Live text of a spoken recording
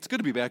It's good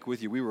to be back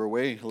with you. We were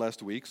away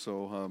last week,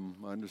 so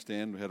I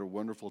understand we had a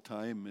wonderful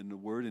time in the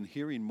Word and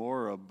hearing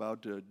more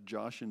about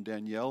Josh and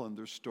Danielle and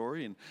their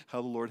story and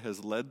how the Lord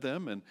has led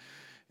them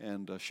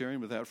and sharing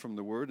with that from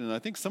the Word. And I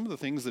think some of the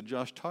things that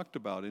Josh talked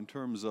about in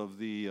terms of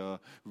the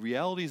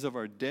realities of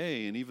our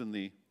day and even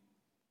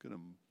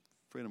I'm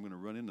afraid I'm going to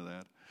run into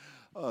that.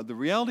 The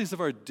realities of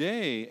our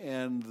day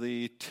and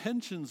the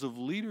tensions of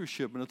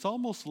leadership, and it's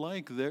almost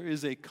like there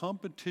is a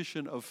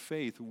competition of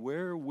faith.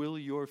 Where will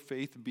your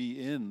faith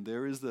be in?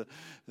 There is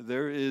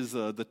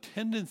the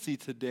tendency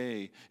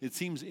today, it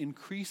seems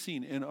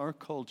increasing in our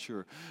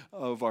culture,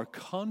 of our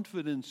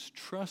confidence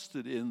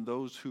trusted in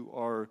those who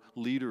are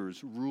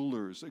leaders,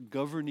 rulers,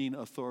 governing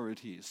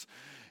authorities.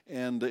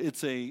 And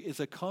it's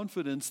a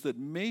confidence that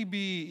maybe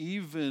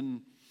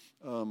even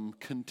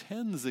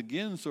contends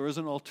against or is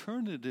an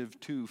alternative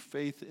to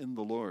faith in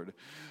the Lord.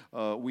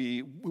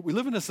 We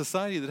live in a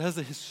society that has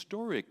a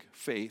historic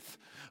faith,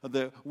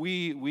 that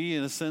we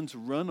in a sense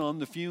run on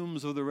the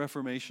fumes of the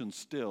Reformation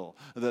still,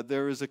 that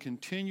there is a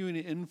continuing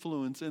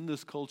influence in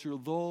this culture,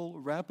 though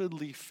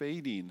rapidly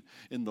fading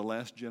in the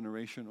last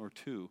generation or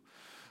two.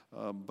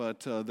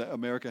 But that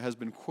America has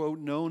been, quote,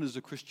 known as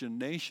a Christian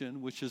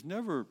nation, which has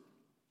never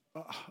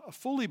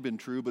fully been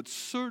true, but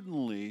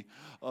certainly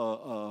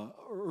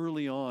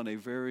early on a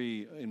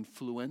very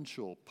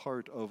influential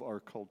part of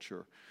our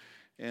culture.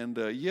 And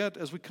yet,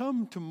 as we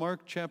come to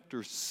Mark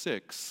chapter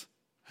 6,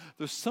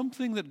 there's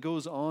something that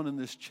goes on in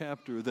this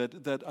chapter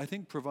that I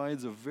think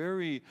provides a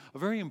very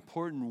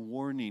important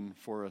warning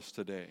for us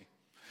today.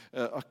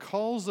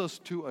 Calls us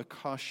to a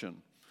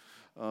caution.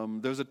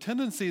 There's a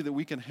tendency that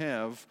we can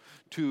have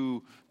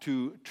to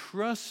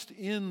trust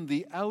in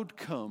the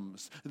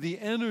outcomes, the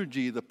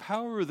energy, the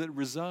power that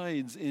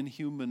resides in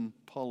human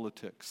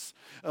politics,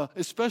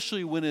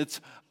 especially when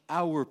it's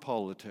our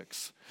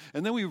politics.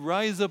 And then we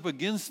rise up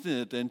against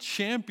it and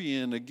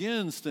champion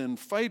against and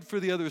fight for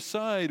the other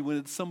side when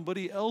it's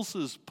somebody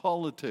else's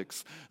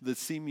politics that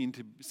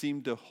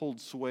seem to hold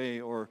sway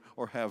or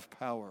have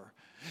power.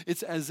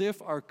 It's as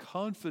if our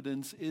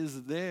confidence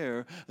is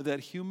there that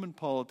human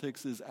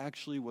politics is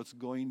actually what's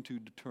going to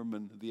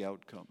determine the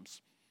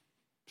outcomes.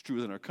 It's true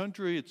within our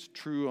country. It's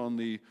true on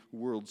the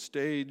world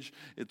stage.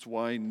 It's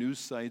why news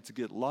sites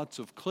get lots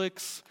of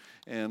clicks.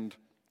 And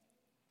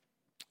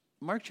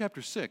Mark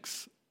chapter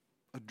 6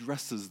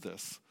 addresses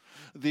this.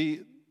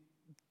 The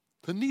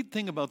neat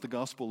thing about the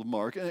Gospel of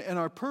Mark, and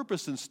our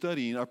purpose in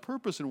studying, our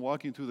purpose in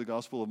walking through the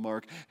Gospel of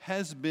Mark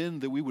has been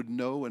that we would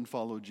know and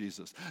follow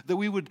Jesus, that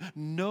we would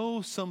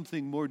know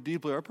something more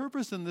deeply. Our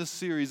purpose in this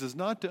series is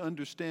not to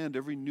understand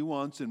every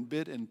nuance and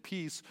bit and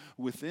piece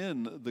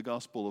within the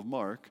Gospel of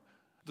Mark.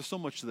 There's so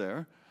much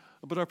there.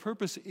 But our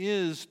purpose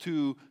is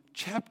to,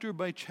 chapter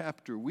by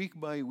chapter, week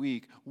by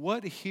week,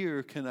 what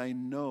here can I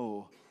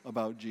know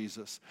about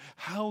Jesus?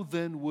 How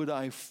then would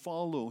I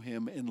follow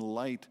him in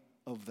light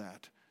of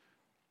that?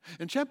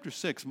 In chapter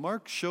 6,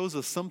 Mark shows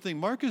us something.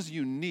 Mark is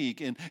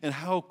unique in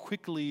how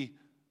quickly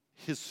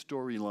his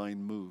storyline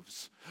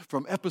moves.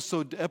 From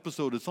episode to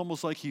episode, it's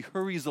almost like he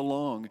hurries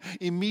along.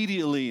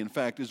 Immediately, in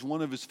fact, is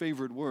one of his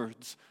favorite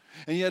words.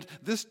 And yet,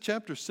 this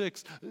chapter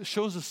 6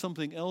 shows us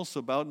something else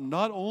about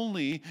not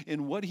only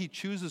in what he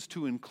chooses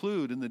to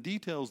include in the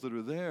details that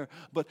are there,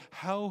 but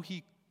how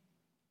he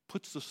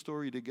puts the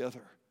story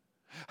together.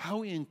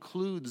 How he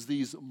includes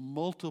these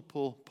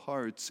multiple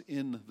parts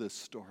in this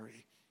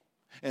story.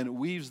 And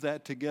weaves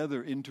that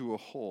together into a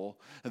whole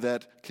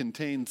that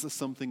contains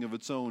something of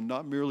its own,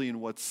 not merely in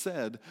what's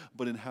said,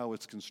 but in how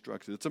it's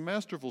constructed. It's a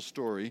masterful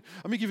story.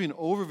 Let me give you an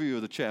overview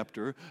of the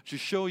chapter to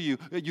show you.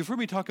 You've heard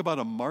me talk about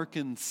a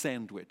Markan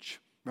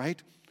sandwich,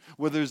 right?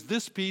 Where there's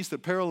this piece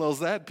that parallels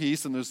that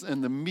piece, and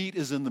the meat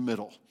is in the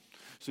middle.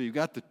 So you've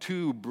got the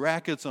two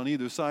brackets on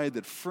either side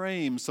that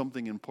frame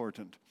something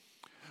important.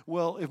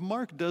 Well, if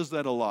Mark does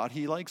that a lot,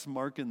 he likes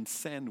Markan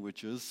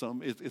sandwiches.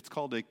 It's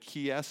called a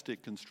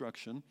chiastic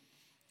construction.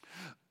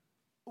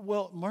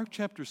 Well, Mark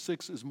chapter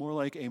 6 is more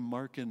like a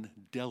Markan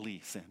deli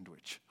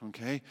sandwich,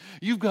 okay?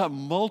 You've got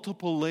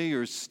multiple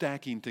layers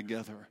stacking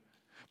together,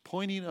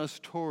 pointing us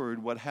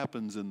toward what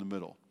happens in the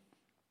middle.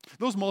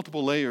 Those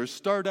multiple layers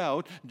start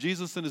out,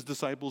 Jesus and his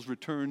disciples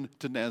return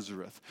to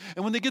Nazareth.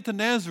 And when they get to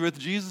Nazareth,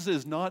 Jesus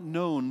is not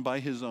known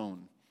by his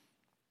own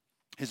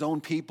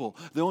people,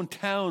 the own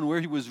town where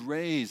he was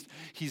raised.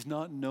 He's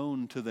not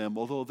known to them,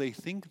 although they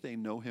think they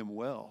know him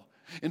well.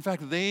 In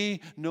fact, they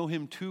know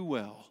him too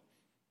well.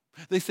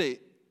 They say,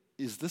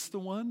 is this the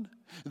one?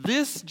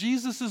 This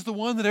Jesus is the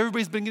one that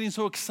everybody's been getting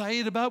so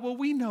excited about? Well,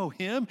 we know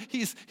him.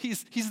 He's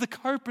the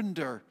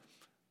carpenter.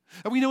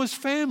 And we know his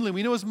family.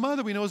 We know his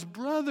mother. We know his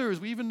brothers.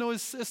 We even know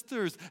his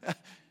sisters.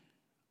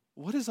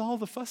 What is all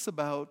the fuss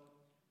about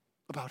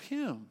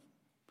him?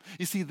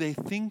 You see, they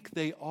think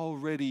they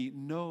already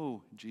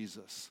know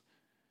Jesus.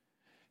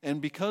 And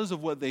because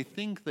of what they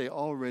think they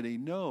already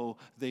know,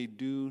 they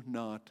do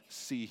not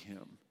see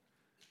him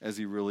as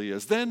he really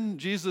is. Then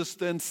Jesus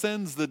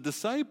sends the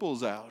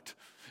disciples out.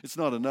 It's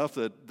not enough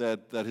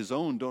that his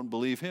own don't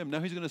believe him.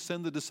 Now he's going to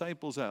send the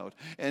disciples out.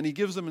 And he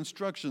gives them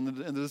instruction,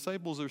 and the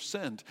disciples are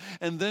sent.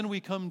 And then we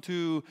come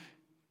to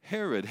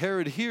Herod.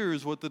 Herod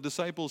hears what the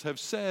disciples have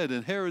said,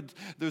 and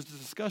there's a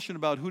discussion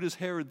about who does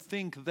Herod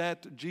think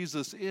that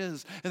Jesus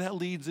is, and that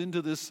leads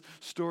into this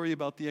story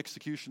about the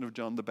execution of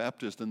John the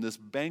Baptist and this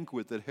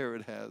banquet that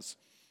Herod has.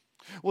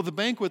 Well, the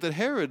banquet that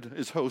Herod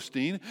is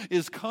hosting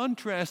is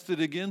contrasted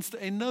against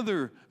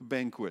another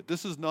banquet.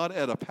 This is not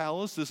at a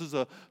palace. This is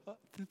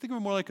think of it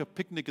more like a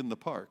picnic in the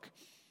park.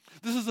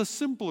 This is a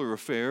simpler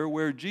affair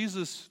where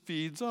Jesus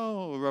feeds,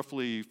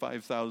 roughly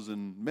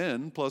 5,000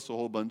 men, plus a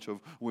whole bunch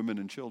of women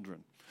and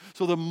children.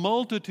 So the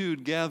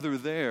multitude gather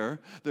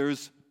there.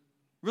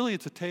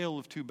 It's a tale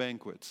of two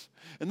banquets.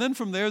 And then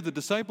from there, the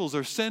disciples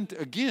are sent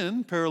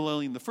again,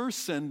 paralleling the first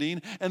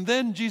sending, and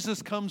then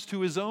Jesus comes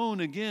to his own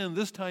again.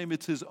 This time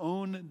it's his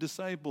own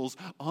disciples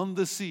on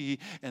the sea,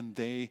 and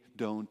they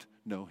don't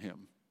know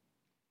him.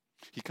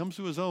 He comes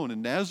to his own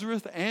in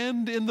Nazareth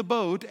and in the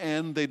boat,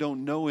 and they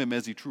don't know him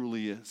as he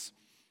truly is.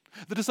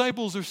 The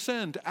disciples are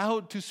sent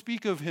out to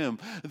speak of him.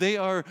 They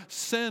are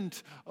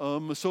sent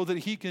so that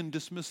he can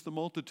dismiss the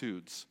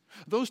multitudes.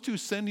 Those two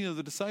sending of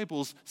the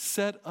disciples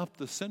set up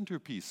the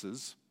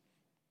centerpieces,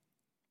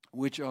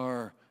 which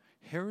are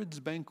Herod's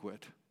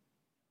banquet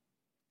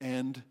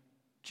and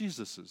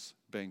Jesus'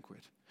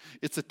 banquet.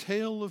 It's a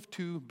tale of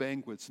two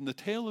banquets. In the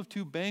tale of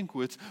two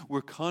banquets,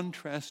 we're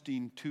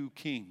contrasting two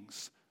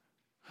kings,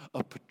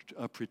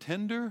 a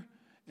pretender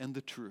and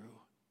the true.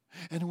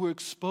 And we're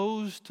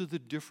exposed to the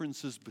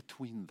differences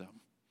between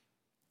them.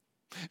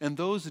 And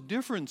those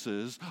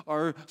differences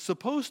are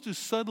supposed to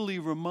subtly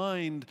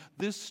remind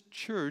this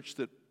church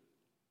that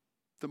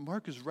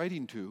Mark is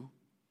writing to,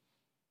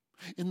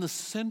 in the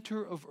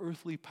center of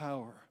earthly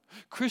power,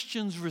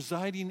 Christians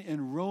residing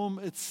in Rome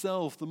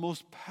itself, the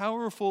most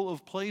powerful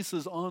of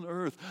places on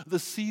earth, the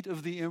seat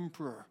of the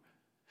emperor,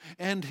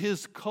 and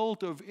his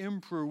cult of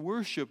emperor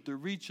worship that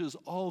reaches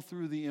all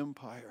through the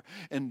empire,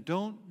 and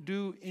don't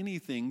do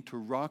anything to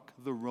rock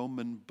the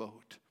Roman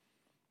boat.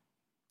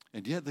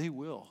 And yet they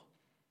will.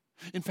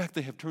 In fact,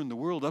 they have turned the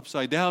world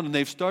upside down, and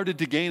they've started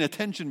to gain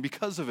attention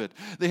because of it.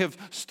 They have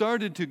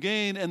started to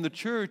gain, and the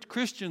church,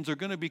 Christians, are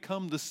going to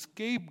become the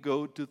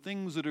scapegoat to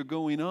things that are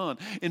going on.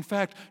 In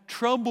fact,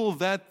 trouble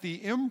that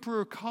the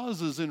emperor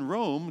causes in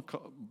Rome,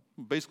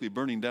 basically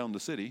burning down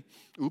the city,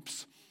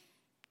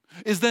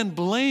 is then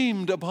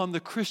blamed upon the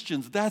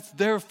Christians. That's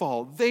their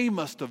fault. They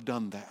must have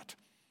done that.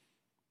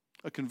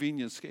 A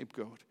convenient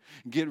scapegoat.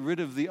 Get rid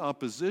of the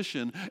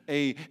opposition,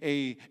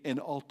 an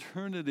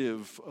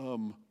alternative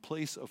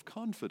place of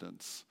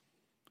confidence,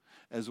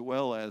 as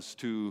well as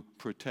to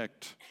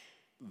protect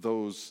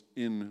those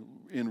in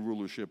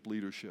rulership,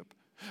 leadership.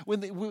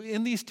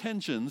 In these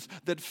tensions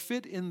that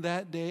fit in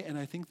that day, and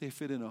I think they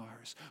fit in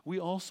ours, we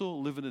also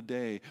live in a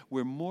day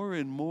where more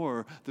and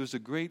more there's a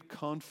great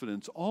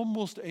confidence,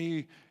 almost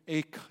a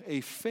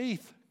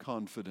faith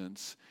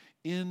confidence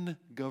in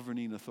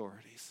governing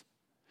authorities.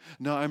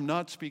 Now, I'm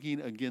not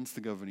speaking against the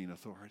governing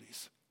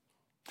authorities.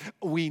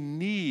 We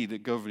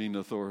need governing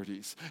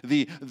authorities.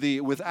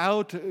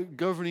 Without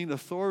governing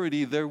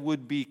authority, there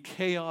would be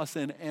chaos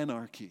and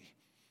anarchy.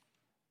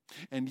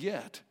 And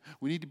yet,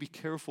 we need to be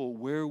careful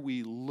where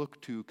we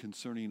look to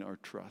concerning our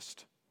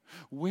trust.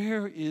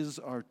 Where is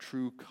our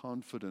true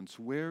confidence?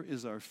 Where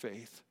is our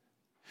faith?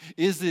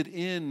 Is it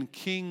in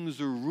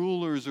kings or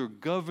rulers or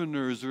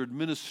governors or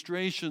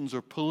administrations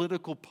or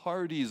political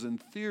parties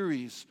and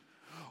theories?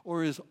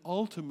 Or is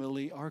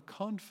ultimately our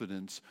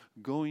confidence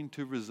going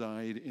to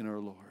reside in our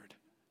Lord?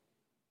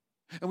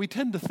 And we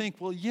tend to think,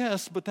 well,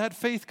 yes, but that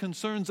faith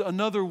concerns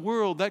another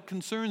world. That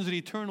concerns an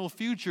eternal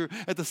future.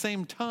 At the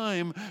same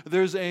time,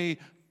 there's a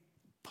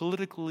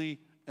politically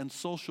and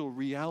social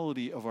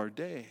reality of our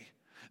day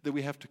that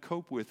we have to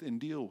cope with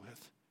and deal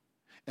with.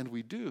 And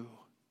we do.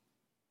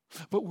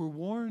 But we're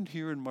warned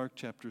here in Mark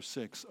chapter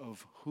 6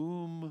 of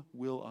whom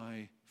will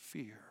I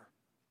fear?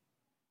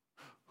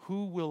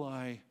 Who will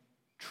I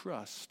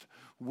trust?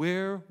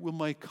 Where will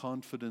my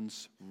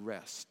confidence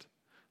rest?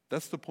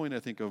 That's the point, I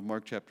think, of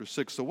Mark chapter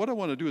 6. So what I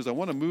want to do is I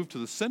want to move to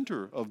the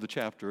center of the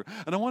chapter,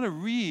 and I want to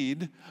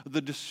read the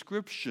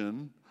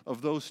description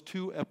of those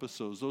two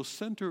episodes, those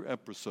center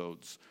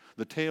episodes,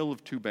 the tale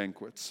of two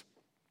banquets.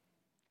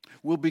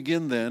 We'll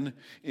begin then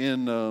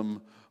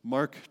in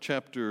Mark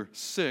chapter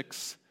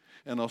 6,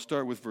 and I'll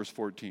start with verse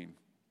 14.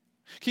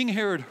 King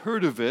Herod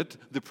heard of it,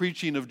 the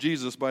preaching of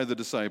Jesus by the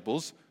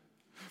disciples,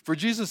 for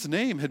Jesus'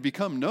 name had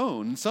become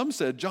known. Some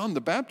said John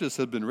the Baptist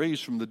had been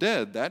raised from the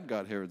dead. That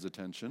got Herod's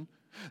attention.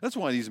 That's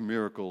why these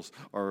miracles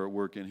are at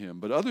work in him.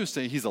 But others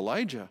say he's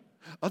Elijah.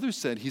 Others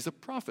said he's a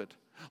prophet,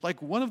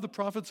 like one of the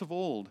prophets of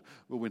old.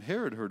 But when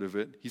Herod heard of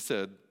it, he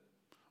said,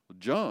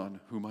 John,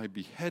 whom I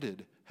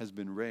beheaded, has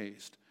been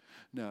raised.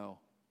 Now,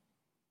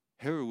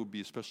 Herod would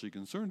be especially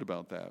concerned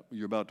about that.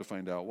 You're about to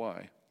find out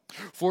why.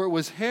 For it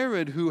was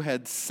Herod who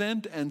had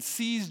sent and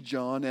seized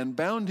John and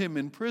bound him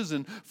in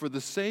prison for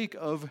the sake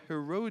of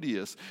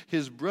Herodias,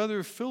 his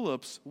brother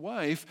Philip's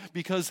wife,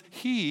 because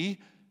he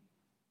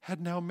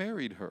had now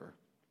married her.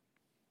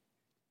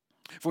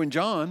 For when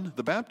John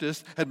the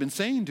Baptist had been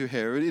saying to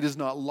Herod, it is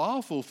not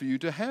lawful for you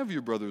to have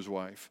your brother's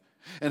wife,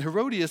 And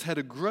Herodias had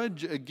a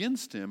grudge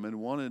against him and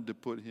wanted to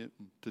put him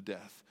to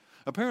death.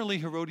 Apparently,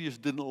 Herodias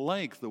didn't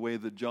like the way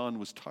that John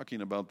was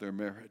talking about their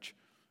marriage.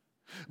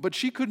 But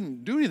she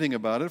couldn't do anything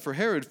about it, for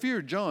Herod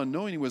feared John,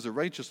 knowing he was a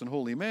righteous and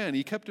holy man.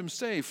 He kept him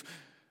safe.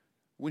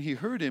 When he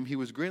heard him, he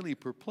was greatly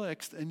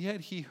perplexed, and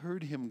yet he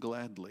heard him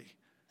gladly.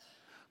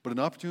 But an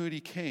opportunity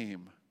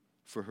came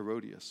for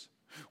Herodias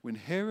when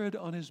Herod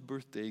on his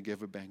birthday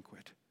gave a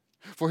banquet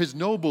for his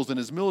nobles and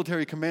his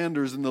military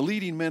commanders and the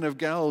leading men of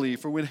Galilee.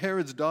 For when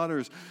Herod's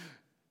daughters,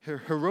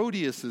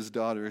 Herodias'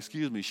 daughter,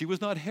 she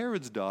was not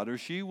Herod's daughter.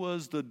 She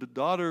was the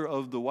daughter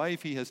of the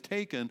wife he has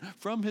taken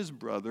from his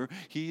brother.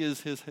 She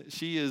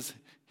is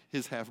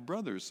his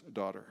half-brother's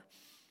daughter.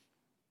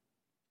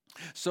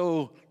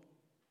 So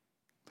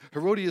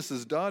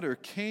Herodias' daughter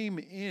came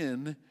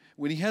in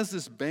when he has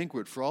this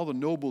banquet for all the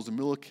nobles and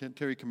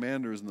military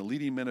commanders and the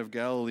leading men of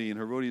Galilee, and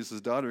Herodias'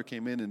 daughter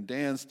came in and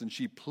danced, and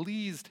she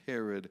pleased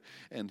Herod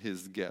and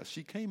his guests.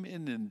 She came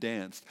in and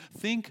danced.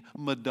 Think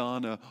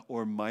Madonna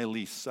or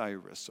Miley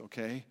Cyrus,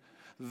 okay?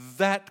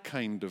 That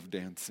kind of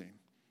dancing.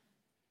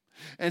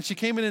 And she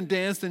came in and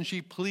danced, and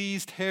she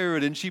pleased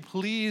Herod, and she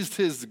pleased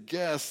his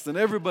guests, and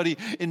everybody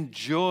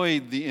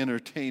enjoyed the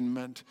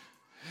entertainment.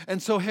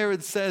 And so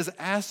Herod says,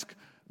 "Ask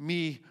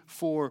me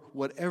for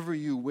whatever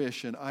you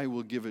wish, and I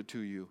will give it to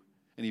you."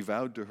 And he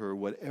vowed to her,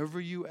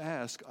 "Whatever you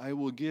ask, I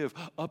will give,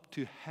 up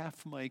to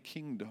half my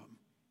kingdom."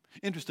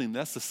 Interesting,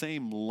 that's the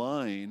same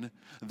line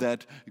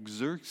that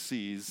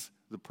Xerxes,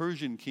 the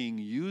Persian king,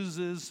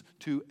 uses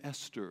to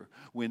Esther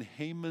when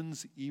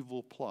Haman's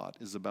evil plot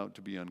is about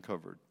to be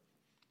uncovered.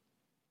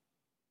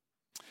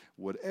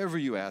 "Whatever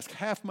you ask,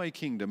 half my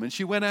kingdom." And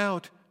she went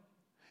out,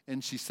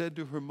 and she said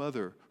to her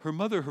mother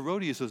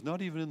Herodias is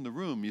not even in the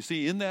room. You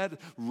see, in that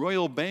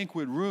royal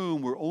banquet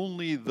room were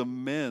only the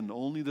men,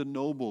 only the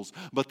nobles,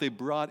 but they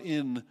brought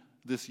in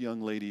this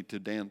young lady to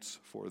dance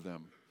for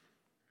them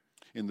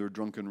in their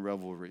drunken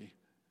revelry.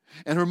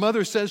 And her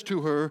mother says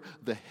to her,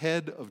 "The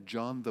head of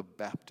John the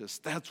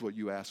Baptist, that's what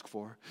you ask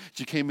for."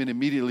 She came in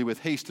immediately with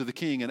haste to the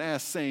king and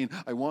asked, saying,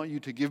 "I want you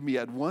to give me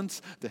at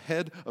once the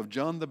head of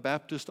John the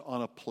Baptist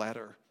on a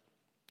platter."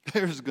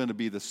 There's going to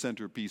be the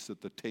centerpiece at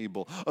the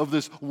table of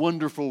this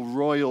wonderful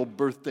royal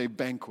birthday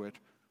banquet.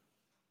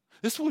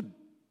 This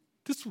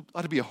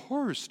ought to be a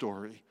horror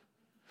story,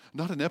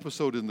 not an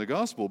episode in the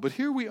gospel, but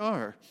here we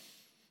are.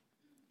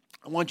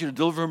 "I want you to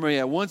deliver me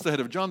at once the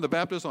head of John the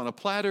Baptist on a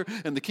platter."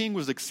 And the king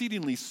was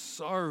exceedingly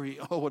sorry.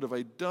 "Oh, what have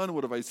I done?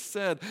 What have I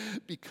said?"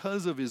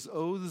 Because of his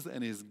oaths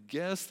and his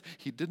guests,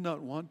 he did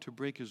not want to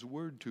break his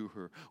word to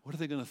her. What are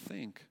they going to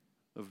think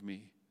of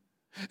me?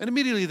 And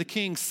immediately the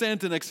king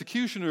sent an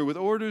executioner with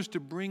orders to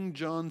bring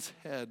John's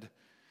head.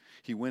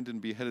 He went and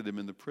beheaded him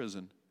in the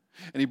prison.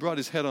 And he brought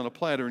his head on a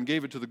platter and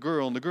gave it to the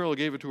girl, and the girl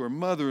gave it to her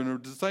mother. And her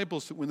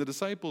disciples, when the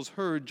disciples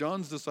heard,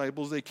 John's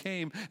disciples, they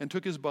came and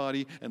took his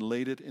body and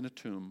laid it in a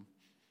tomb.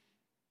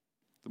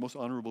 The most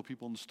honorable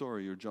people in the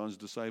story are John's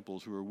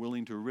disciples, who are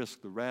willing to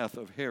risk the wrath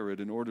of Herod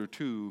in order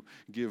to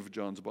give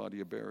John's body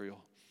a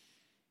burial.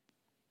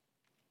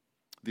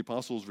 The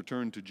apostles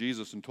returned to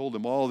Jesus and told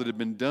him all that had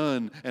been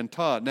done and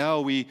taught.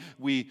 Now we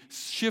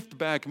shift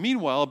back.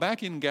 Meanwhile,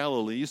 back in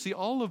Galilee, you see,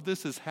 all of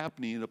this is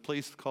happening in a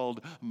place called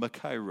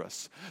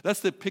Banquets. That's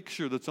the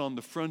picture that's on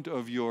the front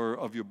of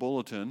your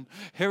bulletin.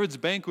 Herod's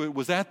banquet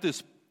was at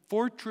this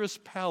fortress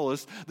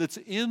palace that's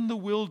in the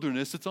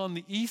wilderness. It's on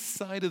the east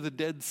side of the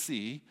Dead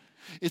Sea.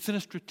 It's in a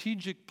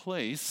strategic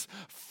place.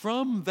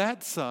 From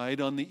that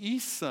side, on the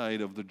east side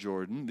of the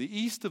Jordan, the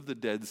east of the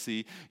Dead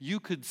Sea, you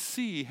could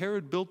see,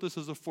 Herod built this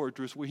as a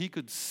fortress where he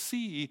could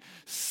see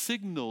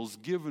signals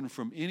given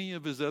from any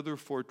of his other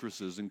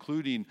fortresses,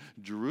 including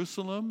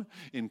Jerusalem,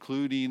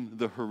 including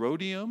the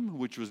Herodium,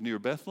 which was near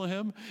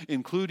Bethlehem,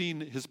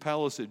 including his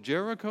palace at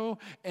Jericho,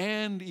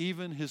 and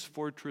even his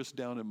fortress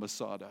down at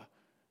Masada.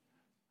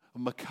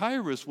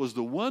 Banquets was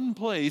the one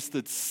place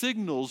that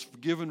signals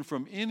given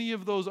from any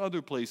of those other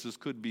places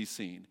could be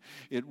seen.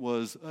 It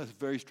was a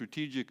very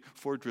strategic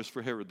fortress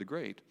for Herod the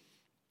Great.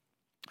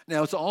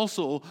 Now, it's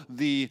also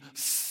the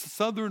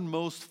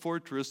southernmost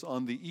fortress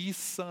on the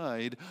east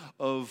side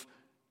of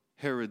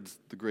Herod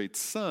the Great's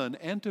son,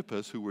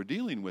 Antipas, who we're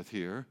dealing with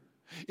here.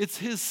 It's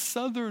his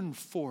southern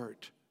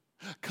fort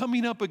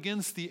coming up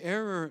against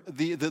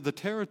the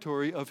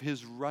territory of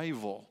his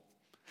rival.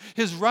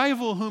 His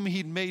rival, whom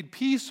he'd made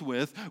peace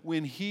with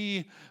when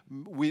he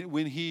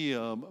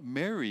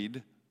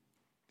married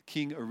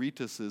King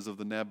Aretas of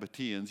the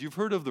Nabateans. You've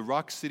heard of the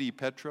rock city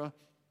Petra?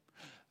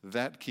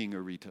 That King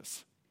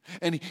Aretas.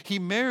 And he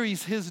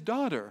marries his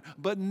daughter.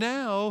 But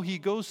now he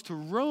goes to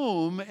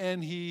Rome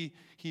and he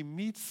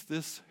meets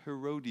this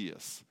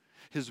Herodias,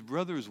 his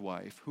brother's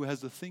wife, who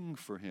has a thing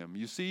for him.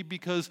 You see,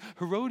 because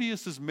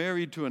Herodias is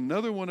married to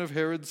another one of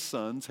Herod's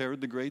sons,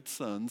 Herod the Great's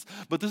sons,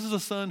 but this is a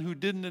son who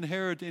didn't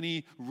inherit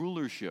any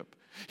rulership.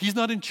 He's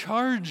not in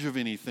charge of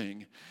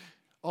anything.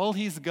 All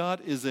he's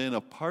got is an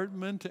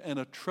apartment and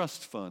a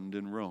trust fund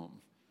in Rome.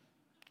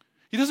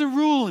 He doesn't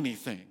rule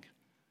anything.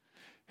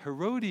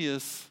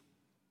 Herodias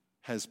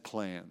has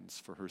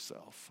plans for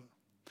herself.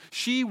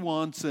 She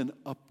wants an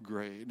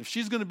upgrade. If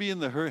she's going to be in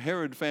the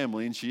Herod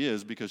family, and she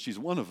is because she's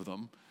one of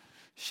them,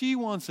 she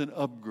wants an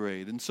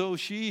upgrade. And so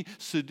she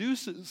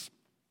seduces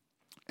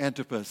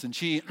Antipas, and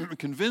she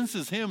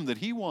convinces him that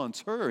he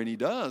wants her, and he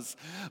does.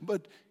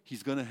 But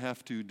he's going to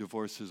have to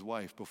divorce his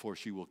wife before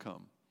she will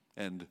come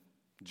and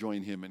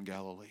join him in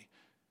Galilee.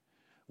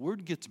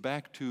 Word gets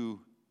back to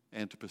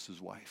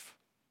Antipas's wife.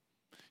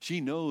 She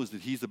knows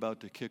that he's about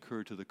to kick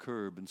her to the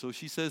curb. And so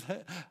she says,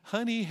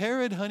 honey,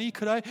 Herod, honey,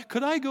 could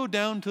I go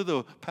down to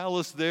the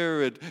palace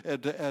there at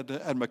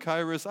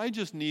Machaerus? I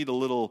just need a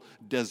little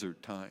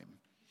desert time.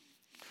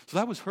 So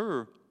that was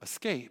her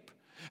escape.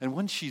 And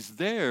when she's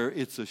there,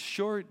 it's a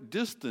short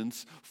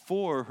distance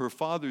for her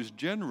father's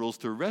generals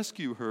to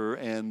rescue her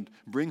and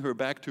bring her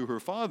back to her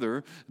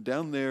father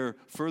down there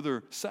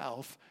further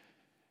south.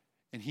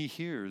 And he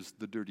hears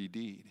the dirty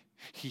deed.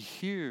 He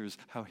hears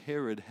how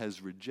Herod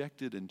has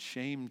rejected and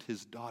shamed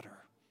his daughter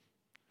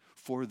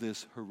for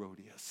this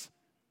Herodias.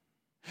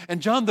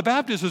 And John the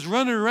Baptist is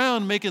running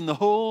around making the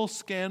whole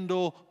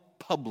scandal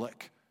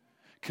public,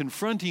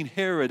 confronting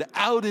Herod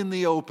out in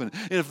the open.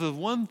 And if there's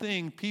one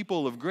thing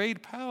people of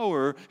great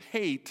power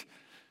hate,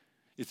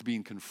 it's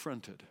being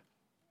confronted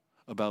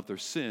about their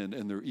sin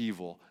and their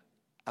evil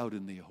out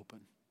in the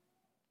open.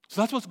 So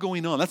that's what's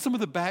going on. That's some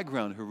of the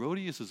background.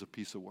 Herodias is a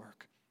piece of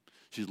work.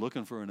 She's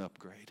looking for an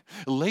upgrade.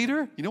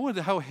 Later, you know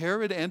how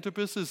Herod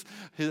Antipas,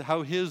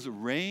 how his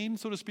reign,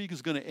 so to speak,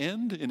 is going to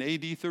end in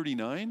AD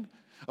 39,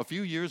 a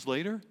few years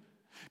later?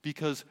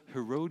 Because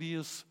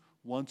Herodias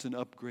wants an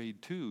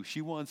upgrade too. She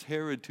wants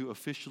Herod to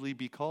officially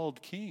be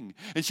called king.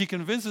 And she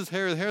convinces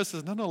Herod. Herod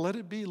says, no, let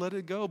it be, let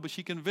it go. But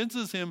she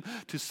convinces him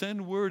to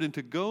send word and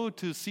to go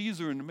to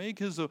Caesar and make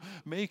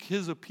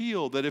his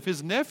appeal that if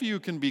his nephew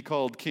can be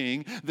called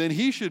king, then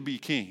he should be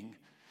king.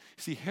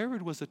 See,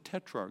 Herod was a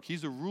tetrarch.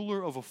 He's a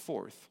ruler of a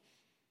fourth.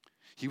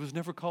 He was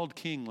never called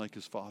king like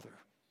his father.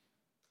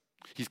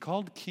 He's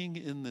called king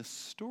in this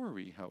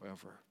story,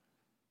 however,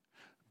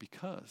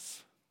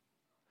 because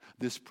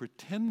this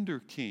pretender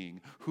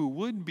king who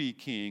would be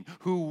king,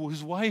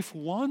 whose wife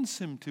wants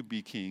him to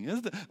be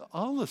king,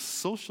 all the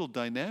social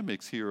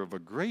dynamics here of a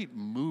great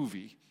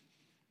movie,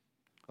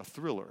 a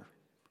thriller,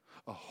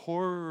 a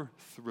horror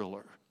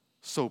thriller,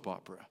 soap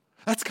opera.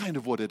 That's kind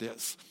of what it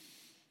is.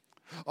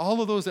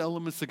 All of those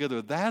elements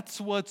together,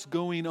 that's what's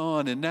going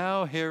on. And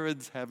now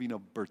Herod's having a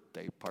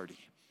birthday party.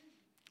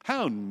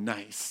 How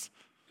nice.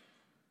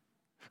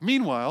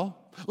 Meanwhile,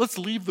 let's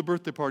leave the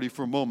birthday party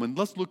for a moment.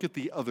 Let's look at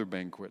the other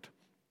banquet.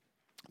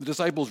 The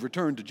disciples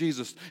return to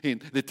Jesus, and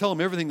they tell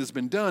him everything that's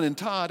been done and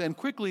taught, and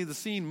quickly the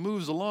scene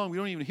moves along. We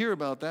don't even hear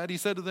about that. He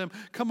said to them,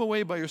 come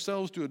away by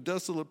yourselves to a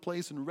desolate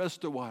place and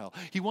rest a while.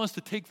 He wants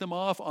to take them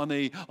off on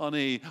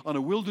a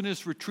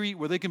wilderness retreat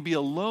where they can be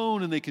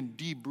alone and they can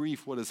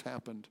debrief what has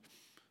happened.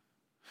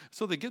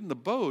 So they get in the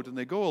boat and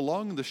they go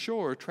along the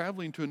shore,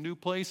 traveling to a new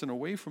place and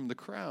away from the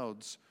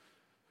crowds.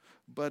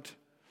 But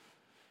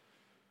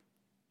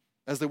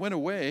as they went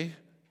away,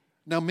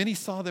 now many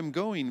saw them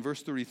going,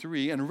 verse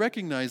 33, and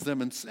recognized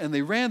them, and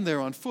they ran there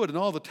on foot in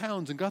all the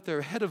towns and got there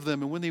ahead of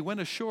them. And when they went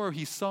ashore,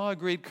 he saw a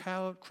great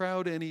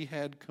crowd, and he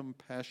had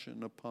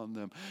compassion upon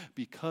them,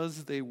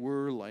 because they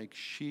were like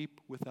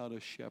sheep without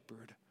a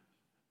shepherd.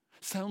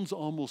 Sounds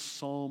almost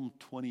Psalm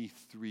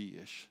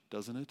 23-ish,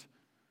 doesn't it?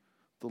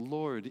 The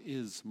Lord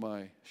is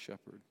my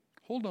shepherd.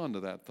 Hold on to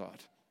that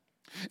thought.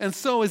 And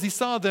so as he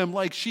saw them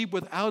like sheep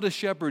without a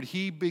shepherd,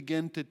 he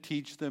began to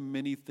teach them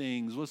many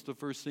things. What's the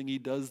first thing he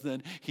does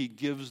then? He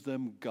gives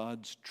them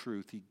God's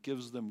truth. He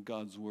gives them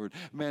God's word.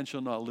 Man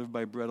shall not live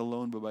by bread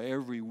alone, but by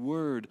every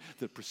word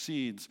that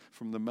proceeds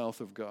from the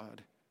mouth of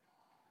God.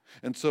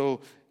 And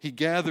so he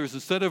gathers,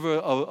 instead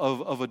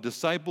of a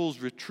disciples'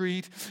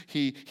 retreat,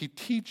 he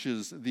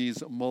teaches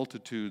these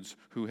multitudes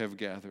who have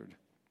gathered.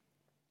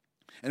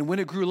 And when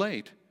it grew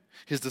late,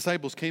 his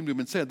disciples came to him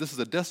and said, this is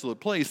a desolate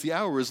place. The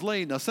hour is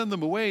late. Now send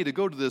them away to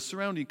go to the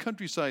surrounding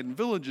countryside and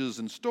villages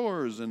and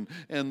stores and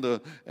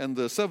the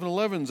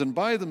 7-Elevens and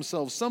buy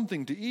themselves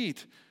something to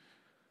eat.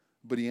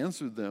 But he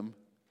answered them,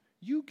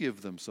 you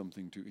give them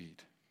something to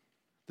eat.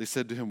 They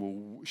said to him,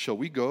 well, shall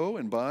we go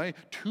and buy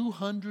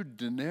 200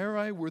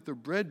 denarii worth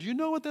of bread? Do you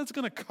know what that's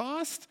going to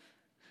cost?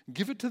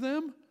 Give it to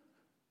them.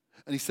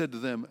 And he said to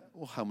them,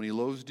 well, how many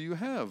loaves do you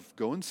have?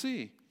 Go and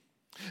see.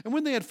 And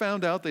when they had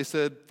found out, they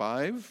said,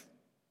 5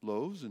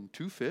 loaves and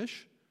 2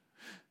 fish.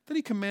 Then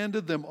he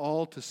commanded them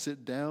all to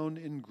sit down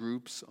in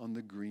groups on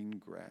the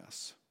green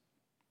grass.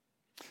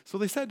 So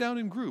they sat down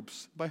in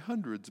groups, by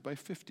hundreds, by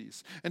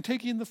 50s. And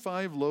taking the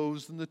 5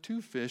 loaves and the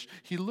 2 fish,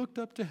 he looked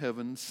up to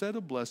heaven, said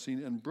a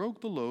blessing, and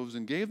broke the loaves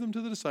and gave them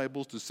to the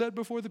disciples to set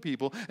before the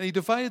people. And he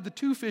divided the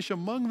 2 fish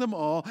among them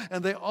all,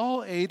 and they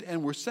all ate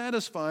and were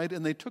satisfied,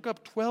 and they took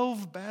up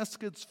 12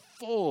 baskets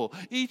full.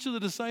 Each of the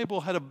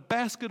disciples had a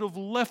basket of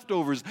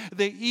leftovers.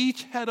 They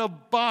each had a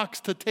box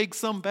to take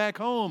some back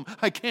home.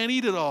 I can't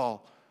eat it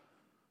all.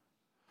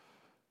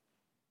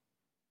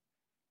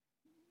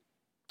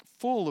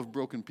 Full of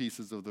broken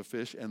pieces of the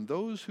fish, and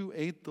those who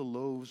ate the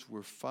loaves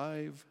were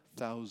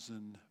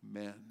 5,000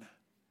 men.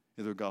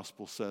 the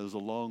gospel says,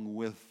 along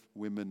with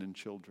women and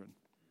children.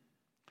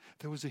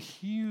 There was a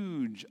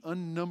huge,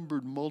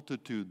 unnumbered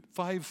multitude.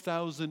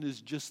 5,000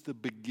 is just the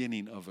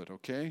beginning of it,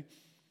 okay?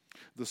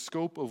 The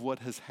scope of what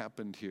has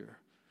happened here.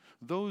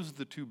 Those are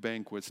the two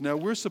banquets. Now,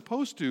 we're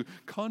supposed to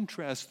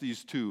contrast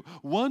these two.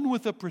 One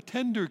with a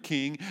pretender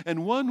king,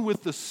 and one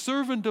with the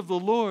servant of the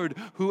Lord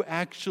who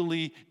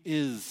actually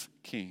is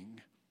king.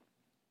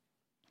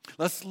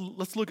 Let's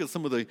look at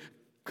some of the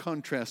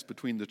contrast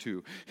between the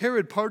two.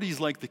 Herod parties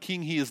like the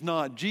king he is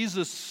not.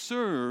 Jesus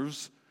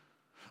serves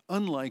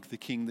unlike the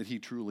king that he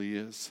truly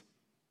is.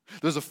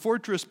 There's a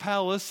fortress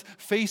palace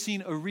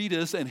facing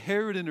Aretas, and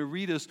Herod and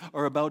Aretas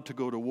are about to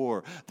go to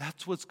war.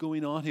 That's what's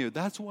going on here.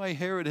 That's why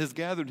Herod has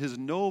gathered his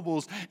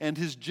nobles and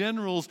his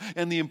generals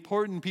and the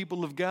important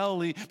people of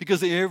Galilee, because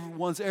he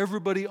wants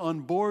everybody on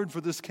board for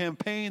this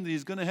campaign that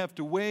he's going to have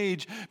to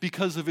wage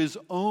because of his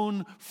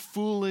own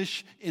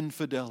foolish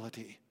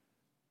infidelity.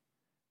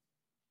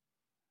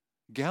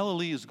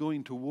 Galilee is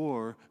going to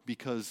war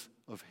because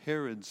of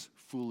Herod's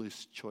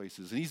foolish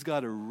choices. And he's got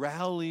to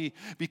rally,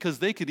 because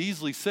they could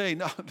easily say,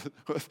 no,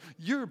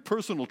 your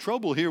personal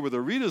trouble here with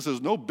Aretas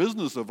is no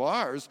business of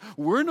ours.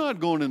 We're not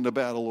going into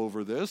battle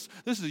over this.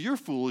 This is your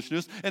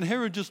foolishness. And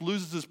Herod just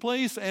loses his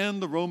place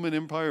and the Roman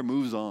Empire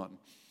moves on.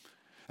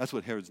 That's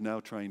what Herod's now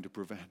trying to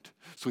prevent.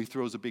 So he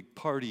throws a big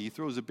party, he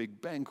throws a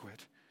big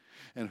banquet.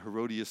 And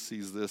Herodias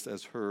sees this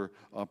as her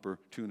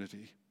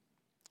opportunity.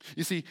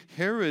 You see,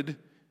 Herod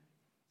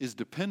is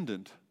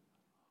dependent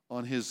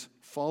on his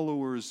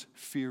followers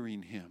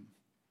fearing him,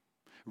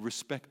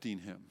 respecting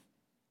him.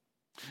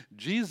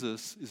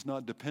 Jesus is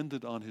not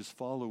dependent on his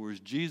followers.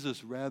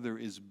 Jesus rather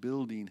is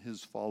building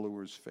his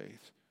followers'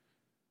 faith.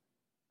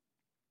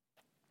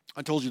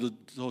 I told you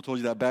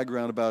that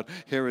background about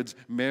Herod's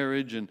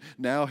marriage, and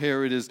now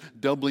Herod is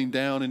doubling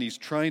down and he's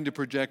trying to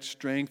project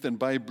strength, and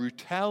by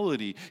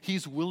brutality,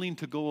 he's willing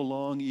to go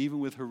along even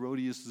with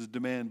Herodias'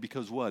 demand,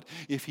 because what?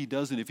 If he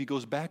doesn't, if he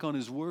goes back on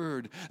his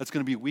word, that's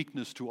going to be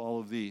weakness to all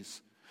of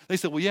these. They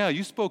said, well, yeah,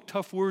 you spoke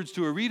tough words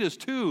to Aretas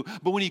too,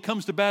 but when he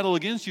comes to battle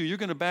against you, you're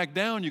going to back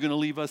down, you're going to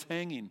leave us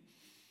hanging.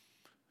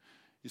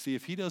 You see,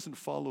 if he doesn't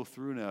follow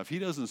through now, if he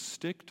doesn't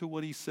stick to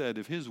what he said,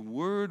 if his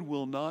word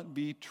will not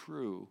be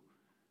true,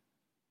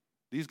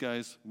 these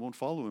guys won't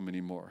follow him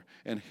anymore,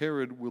 and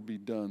Herod will be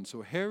done.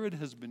 So Herod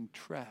has been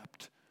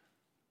trapped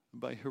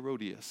by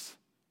Herodias.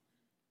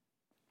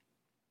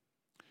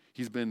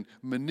 He's been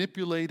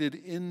manipulated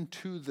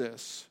into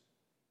this.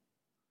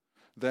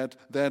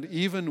 That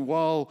even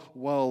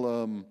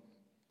while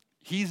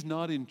he's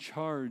not in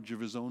charge of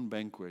his own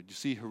banquet. You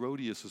see,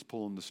 Herodias is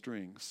pulling the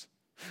strings.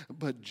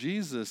 But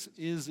Jesus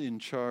is in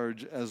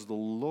charge as the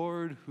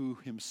Lord who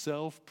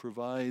himself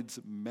provides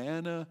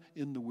manna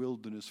in the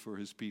wilderness for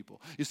his people.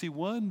 You see,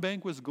 one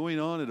banquet's going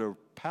on at a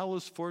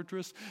palace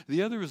fortress.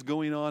 The other is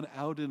going on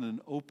out in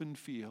an open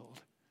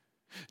field.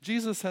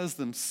 Jesus has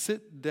them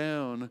sit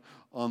down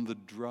on the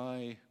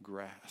dry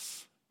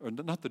grass. Or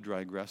not the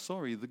dry grass,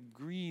 the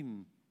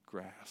green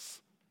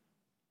grass.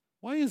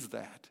 Why is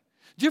that?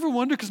 Do you ever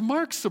wonder? Because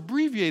Mark's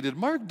abbreviated.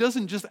 Mark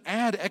doesn't just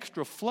add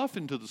extra fluff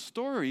into the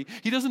story.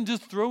 He doesn't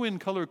just throw in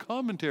color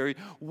commentary.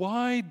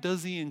 Why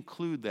does he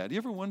include that? Do you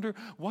ever wonder,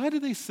 why do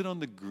they sit on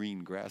the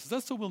green grass? Is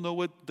that so we'll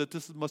know that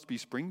this must be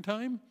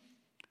springtime?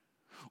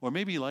 Or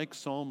maybe like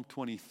Psalm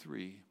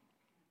 23.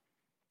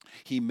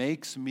 He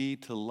makes me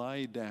to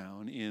lie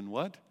down in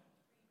what?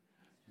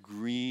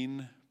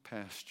 Green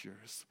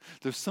pastures.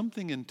 There's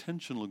something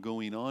intentional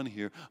going on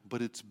here,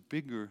 but it's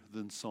bigger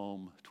than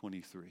Psalm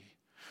 23.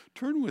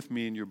 Turn with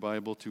me in your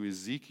Bible to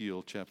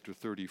Ezekiel chapter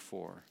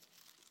 34.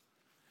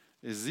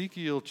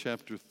 Ezekiel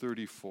chapter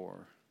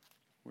 34.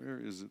 Where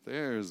is it?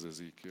 There's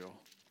Ezekiel.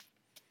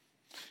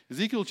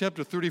 Ezekiel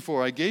chapter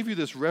 34. I gave you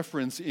this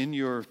reference in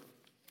your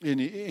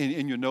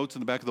notes in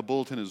the back of the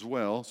bulletin as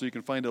well, so you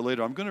can find it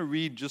later. I'm going to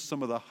read just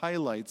some of the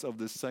highlights of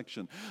this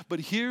section. But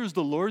here's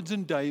the Lord's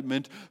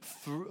indictment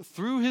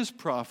through his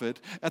prophet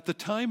at the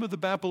time of the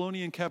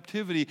Babylonian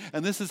captivity,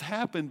 and this has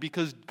happened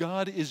because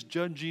God is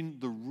judging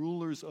the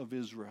rulers of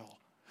Israel.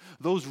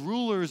 Those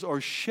rulers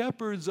are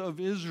shepherds of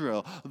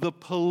Israel, the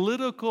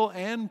political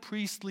and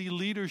priestly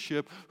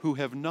leadership who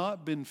have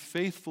not been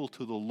faithful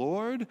to the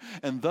Lord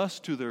and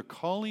thus to their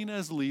calling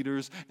as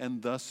leaders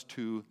and thus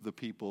to the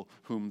people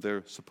whom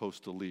they're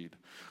supposed to lead.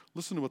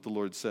 Listen to what the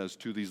Lord says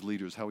to these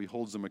leaders, how he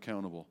holds them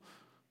accountable.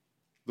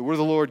 The word of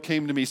the Lord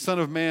came to me, Son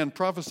of man,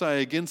 prophesy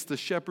against the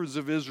shepherds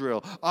of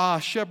Israel. Ah,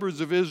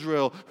 shepherds of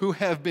Israel, who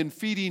have been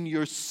feeding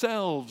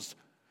yourselves.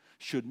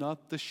 Should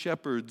not the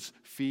shepherds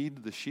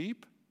feed the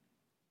sheep?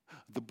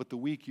 But the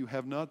weak you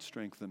have not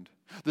strengthened.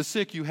 The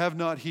sick you have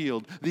not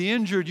healed. The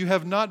injured you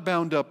have not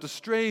bound up. The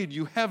strayed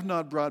you have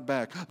not brought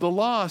back. The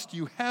lost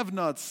you have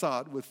not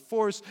sought. With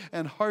force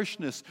and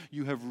harshness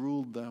you have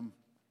ruled them.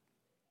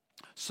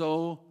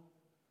 So,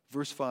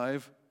 verse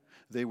 5,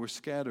 they were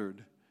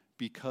scattered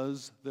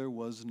because there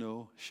was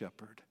no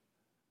shepherd.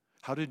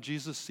 How did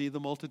Jesus see the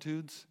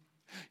multitudes?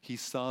 He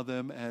saw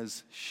them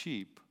as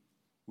sheep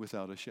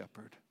without a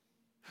shepherd.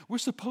 We're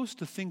supposed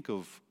to think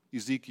of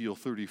Ezekiel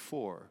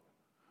 34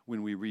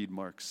 when we read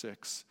Mark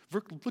 6.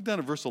 Look down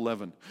at verse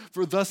 11.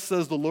 For thus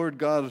says the Lord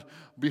God,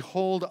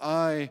 behold,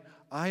 I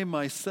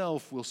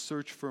myself will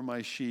search for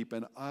my sheep,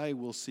 and I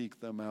will seek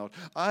them out.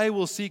 I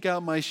will seek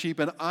out my sheep,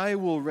 and I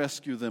will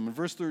rescue them. In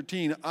verse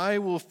 13, I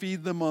will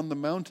feed them on the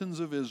mountains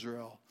of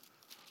Israel.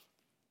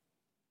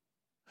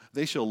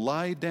 They shall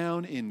lie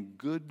down in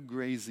good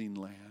grazing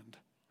land.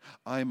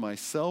 I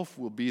myself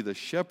will be the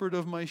shepherd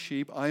of my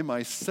sheep. I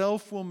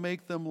myself will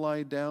make them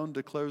lie down,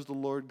 declares the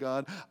Lord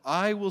God.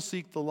 I will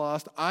seek the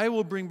lost. I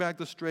will bring back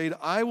the strayed.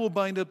 I will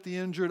bind up the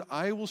injured.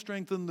 I will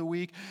strengthen the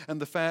weak,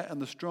 and the fat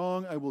and the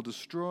strong I will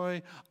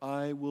destroy.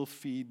 I will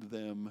feed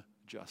them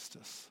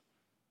justice.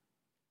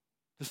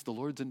 This is the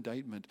Lord's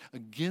indictment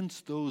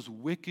against those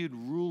wicked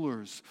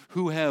rulers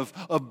who have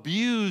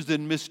abused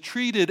and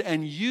mistreated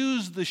and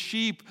used the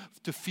sheep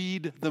to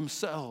feed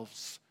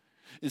themselves,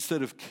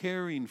 instead of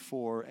caring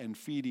for and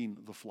feeding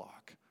the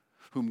flock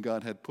whom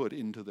God had put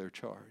into their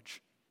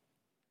charge.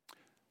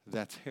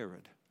 That's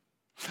Herod.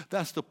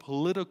 That's the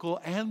political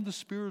and the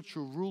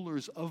spiritual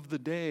rulers of the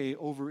day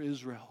over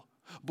Israel,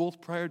 both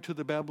prior to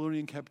the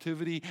Babylonian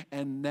captivity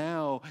and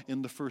now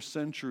in the first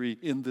century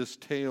in this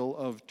tale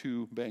of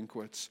two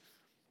banquets.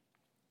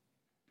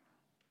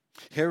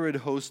 Herod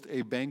hosts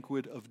a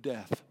banquet of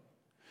death,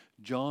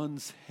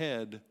 John's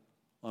head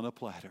on a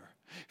platter,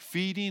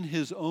 feeding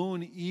his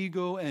own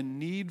ego and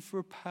need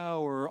for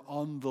power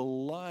on the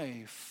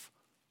life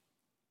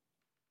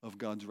of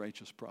God's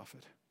righteous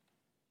prophet.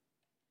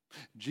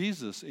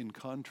 Jesus, in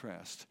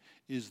contrast,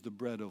 is the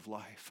bread of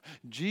life.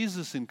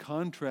 Jesus, in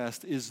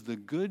contrast, is the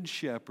good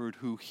shepherd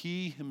who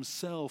he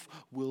himself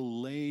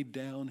will lay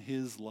down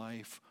his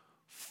life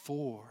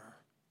for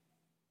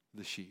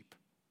the sheep.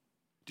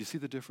 Do you see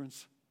the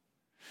difference?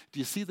 Do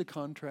you see the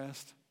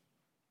contrast?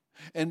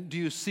 And do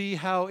you see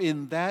how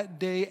in that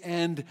day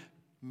and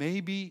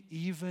maybe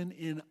even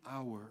in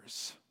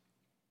ours,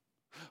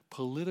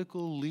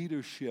 political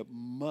leadership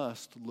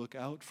must look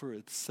out for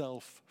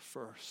itself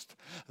first?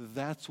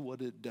 That's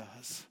what it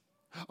does.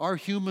 Our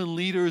human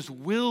leaders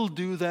will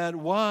do that.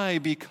 Why?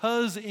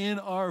 Because in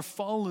our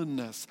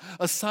fallenness,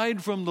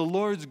 aside from the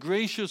Lord's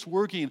gracious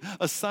working,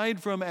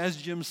 aside from, as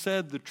Jim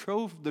said, the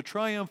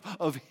triumph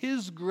of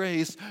His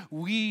grace,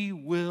 we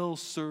will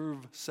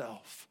serve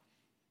self.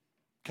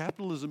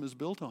 Capitalism is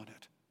built on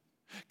it.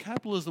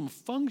 Capitalism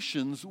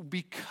functions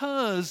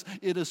because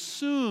it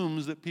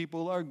assumes that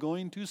people are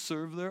going to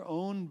serve their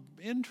own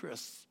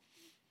interests.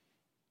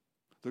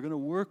 They're going to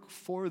work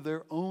for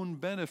their own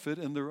benefit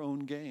and their own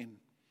gain.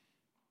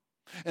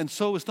 And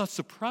so it's not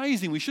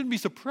surprising. We shouldn't be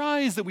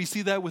surprised that we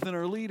see that within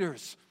our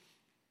leaders.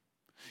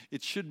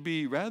 It should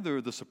be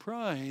rather the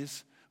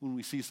surprise when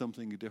we see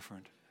something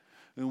different.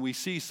 And we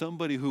see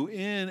somebody who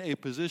in a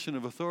position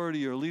of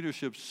authority or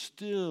leadership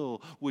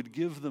still would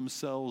give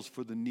themselves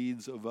for the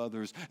needs of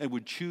others and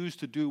would choose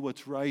to do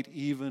what's right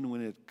even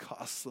when it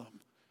costs them.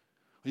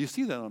 Well, you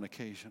see that on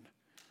occasion.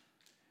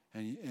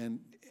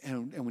 And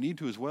we need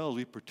to as well, as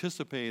we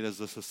participate as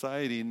a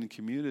society and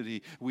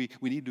community, we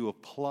need to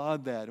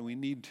applaud that and we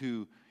need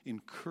to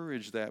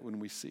encourage that when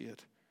we see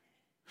it.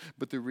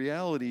 But the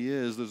reality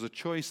is there's a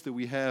choice that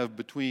we have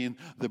between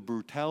the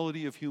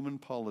brutality of human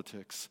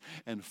politics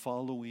and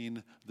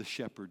following the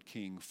shepherd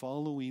king,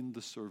 following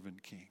the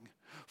servant king,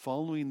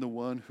 following the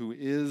one who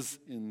is,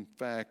 in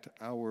fact,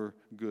 our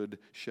good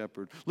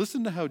shepherd.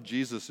 Listen to how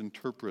Jesus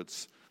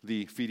interprets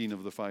the feeding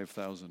of the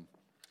 5,000.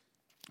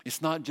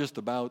 It's not just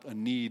about a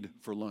need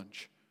for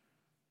lunch.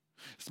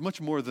 It's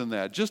much more than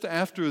that. Just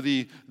after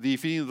the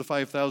feeding of the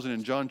 5,000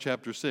 in John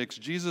chapter 6,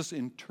 Jesus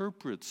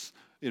interprets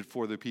it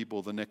for the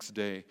people the next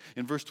day.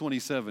 In verse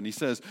 27, he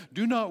says,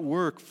 "Do not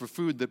work for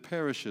food that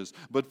perishes,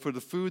 but for the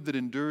food that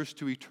endures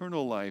to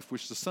eternal life,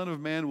 which the Son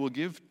of Man will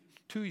give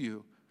to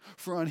you.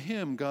 For on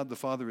him God the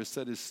Father has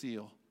set his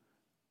seal."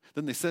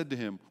 Then they said to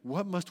him,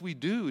 "What must we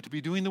do to be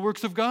doing the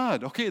works of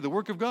God?" Okay, the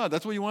work of God,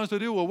 that's what you want us to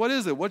do. Well, what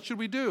is it? What should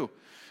we do?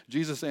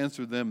 Jesus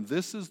answered them,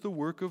 "This is the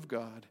work of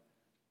God,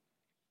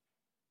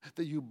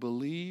 that you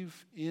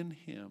believe in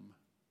him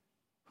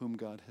whom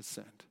God has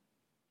sent."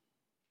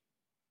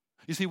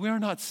 You see, we are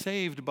not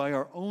saved by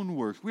our own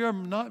works. We are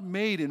not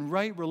made in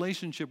right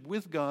relationship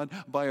with God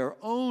by our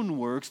own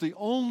works. The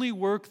only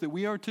work that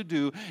we are to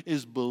do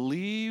is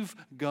believe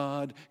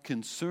God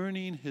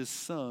concerning his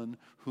Son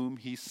whom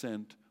he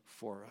sent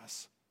for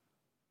us.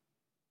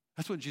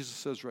 That's what Jesus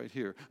says right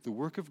here. The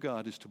work of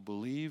God is to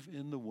believe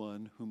in the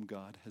one whom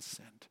God has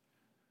sent.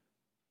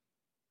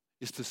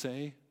 Is to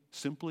say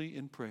simply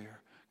in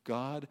prayer,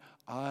 "God,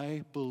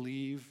 I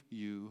believe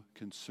you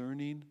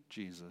concerning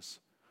Jesus,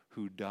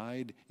 who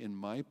died in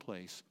my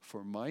place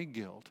for my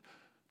guilt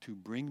to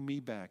bring me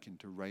back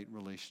into right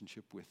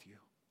relationship with you."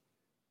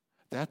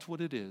 That's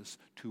what it is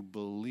to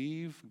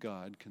believe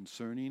God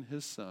concerning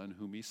his Son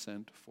whom he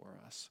sent for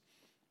us.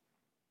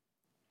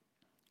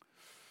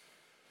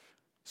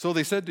 So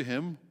they said to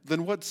him,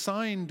 "Then what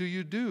sign do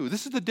you do?"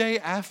 This is the day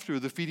after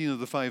the feeding of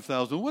the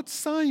 5,000. "What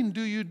sign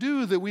do you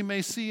do that we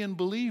may see and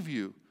believe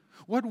you?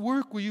 What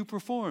work will you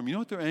perform?" You know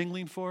what they're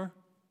angling for?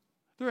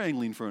 They're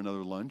angling for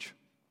another lunch.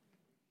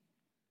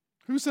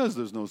 Who says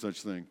there's no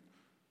such thing?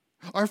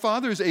 Our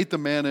fathers ate the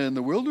manna in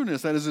the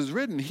wilderness, as is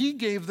written. He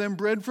gave them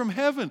bread from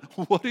heaven.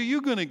 What are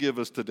you going to give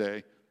us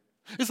today?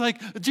 It's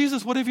like,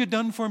 Jesus, what have you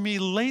done for me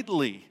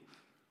lately?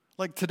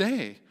 Like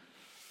today.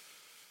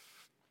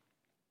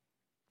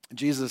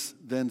 Jesus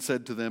then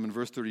said to them in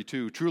verse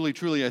 32, "Truly,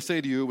 truly, I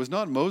say to you, it was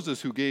not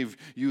Moses who gave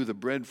you the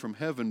bread from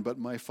heaven, but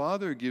my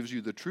Father gives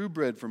you the true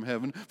bread from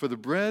heaven. For the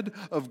bread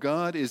of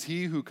God is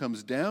he who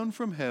comes down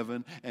from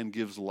heaven and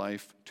gives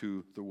life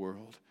to the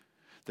world."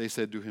 They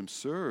said to him,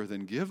 "Sir,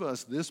 then give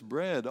us this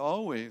bread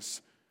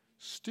always."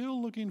 Still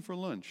looking for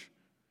lunch.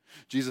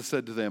 Jesus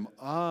said to them,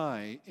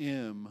 "I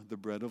am the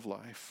bread of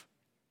life.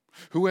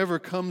 Whoever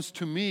comes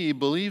to me,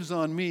 believes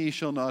on me,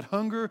 shall not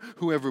hunger.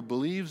 Whoever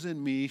believes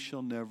in me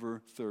shall never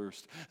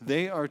thirst."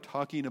 They are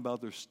talking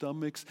about their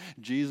stomachs.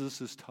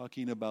 Jesus is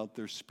talking about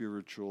their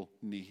spiritual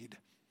need.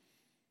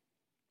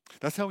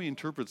 That's how he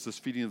interprets this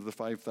feeding of the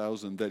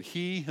 5,000, that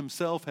he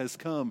himself has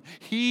come.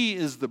 He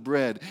is the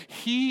bread.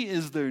 He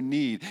is their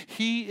need.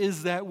 He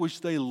is that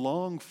which they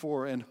long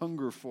for and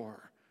hunger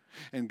for.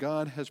 And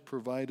God has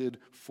provided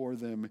for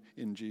them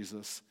in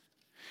Jesus.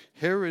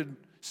 Herod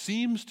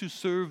seems to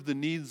serve the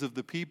needs of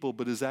the people,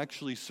 but is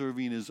actually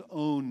serving his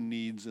own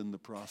needs in the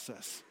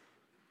process.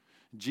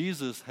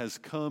 Jesus has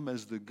come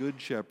as the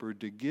good shepherd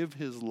to give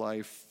his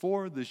life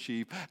for the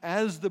sheep,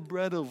 as the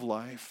bread of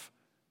life,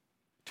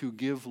 to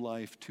give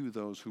life to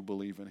those who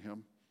believe in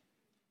him.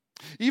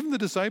 Even the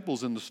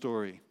disciples in the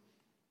story,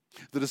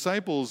 the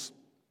disciples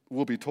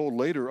will be told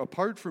later,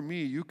 "Apart from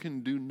me, you can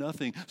do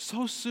nothing."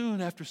 So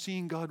soon after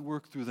seeing God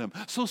work through them,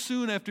 so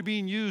soon after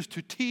being used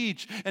to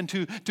teach and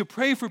to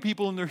pray for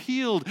people and they're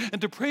healed,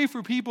 and to pray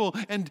for people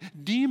and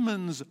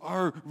demons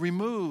are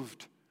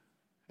removed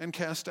and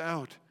cast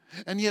out.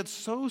 And yet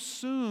so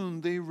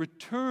soon they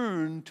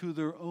return to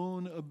their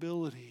own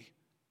ability.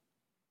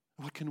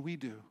 What can we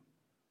do?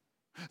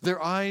 Their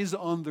eyes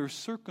on their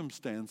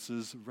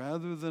circumstances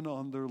rather than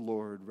on their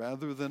Lord,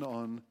 rather than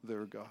on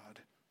their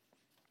God.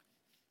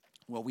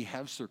 Well, we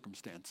have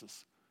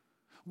circumstances.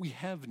 We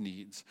have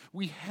needs.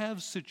 We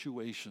have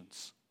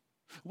situations.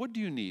 What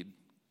do you need?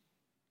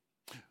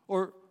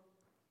 Or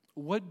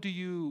what do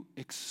you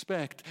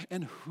expect,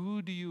 and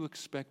who do you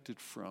expect it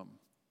from?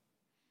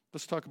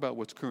 Let's talk about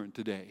what's current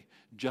today.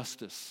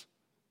 Justice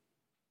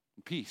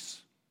and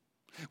peace.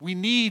 We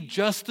need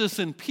justice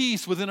and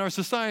peace within our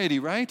society,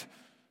 right?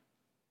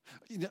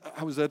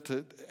 I was at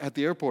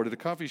the airport at a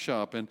coffee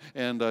shop, and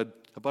I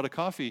bought a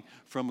coffee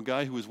from a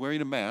guy who was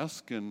wearing a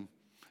mask, and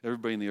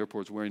everybody in the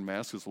airport's wearing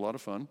masks. It's a lot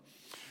of fun.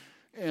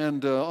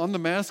 And on the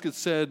mask it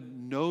said,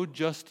 "No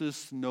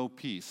justice, no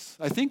peace."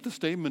 I think the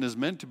statement is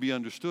meant to be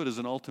understood as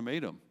an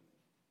ultimatum.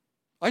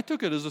 I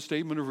took it as a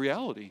statement of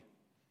reality.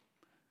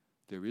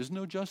 There is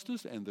no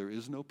justice and there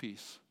is no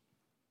peace.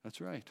 That's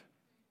right.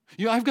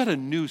 You know, I've got a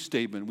new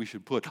statement we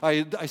should put.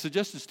 I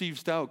suggested Steve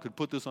Stout could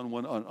put this on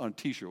a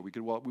T-shirt. We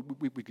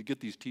could get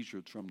these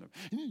T-shirts from them.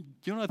 You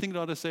know what I think it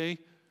ought to say?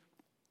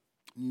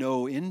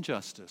 No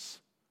injustice,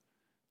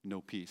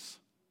 no peace.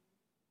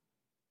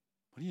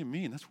 What do you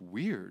mean? That's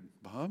weird,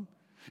 Bob.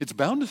 It's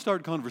bound to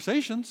start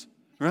conversations,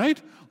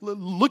 right?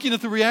 Looking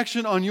at the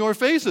reaction on your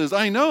faces,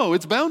 I know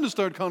it's bound to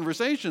start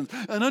conversations.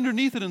 And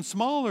underneath it in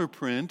smaller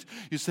print,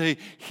 you say,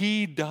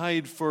 "He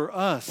died for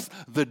us,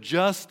 the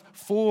just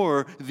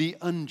for the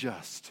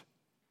unjust."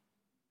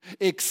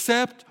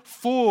 Except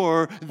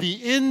for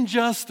the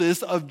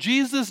injustice of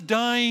Jesus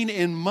dying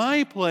in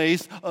my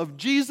place, of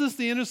Jesus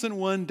the innocent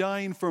one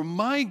dying for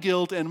my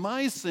guilt and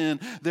my sin,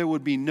 there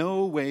would be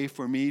no way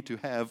for me to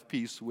have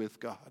peace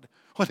with God.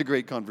 What a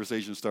great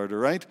conversation starter,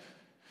 right?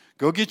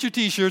 Go get your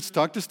T-shirts,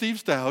 talk to Steve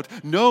Stout.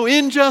 No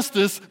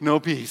injustice, no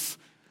peace.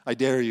 I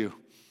dare you.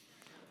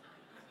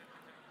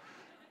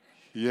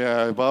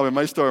 Yeah, Bob, it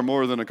might start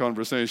more than a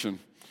conversation.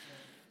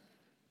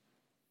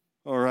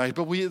 All right,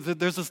 but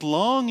there's this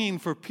longing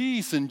for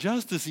peace and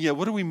justice. Yeah,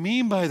 what do we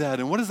mean by that?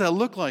 And what does that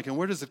look like? And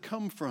where does it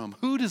come from?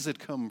 Who does it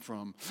come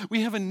from?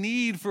 We have a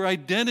need for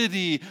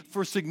identity,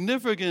 for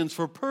significance,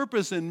 for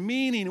purpose and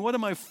meaning. What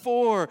am I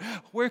for?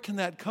 Where can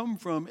that come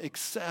from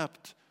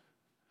except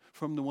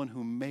from the one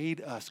who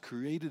made us,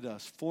 created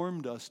us,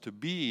 formed us to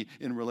be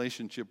in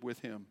relationship with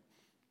him?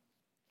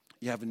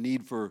 You have a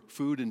need for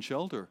food and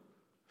shelter.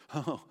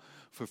 Oh,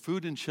 for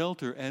food and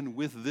shelter, and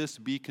with this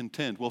be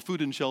content. Well,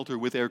 food and shelter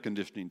with air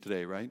conditioning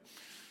today, right?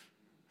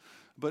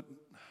 But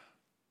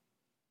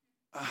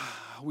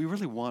we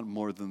really want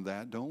more than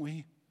that, don't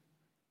we?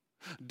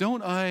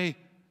 Don't I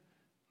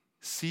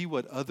see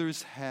what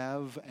others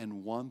have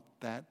and want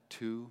that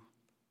too?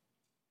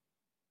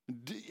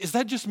 Is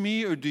that just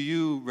me, or do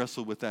you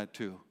wrestle with that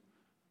too?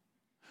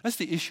 That's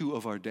the issue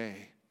of our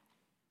day.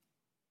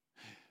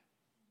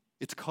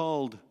 It's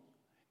called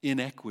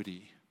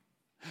inequity.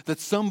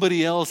 That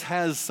somebody else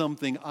has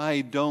something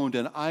I don't,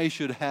 and I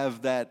should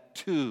have that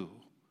too.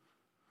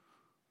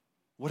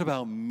 What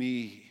about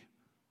me?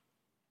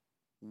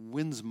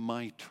 When's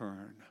my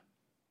turn?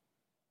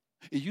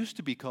 It used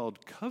to be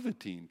called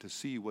coveting to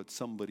see what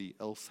somebody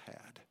else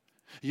had.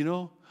 You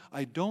know,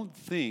 I don't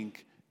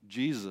think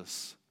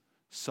Jesus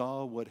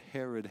saw what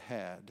Herod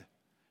had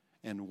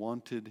and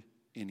wanted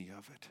any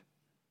of it.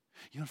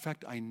 In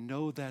fact, I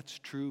know that's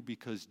true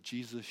because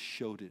Jesus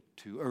showed it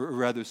to, or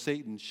rather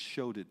Satan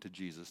showed it to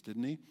Jesus,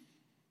 didn't he?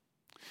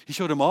 He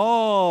showed him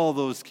all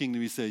those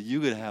kingdoms. He said,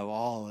 you could have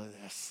all of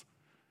this.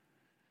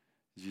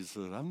 Jesus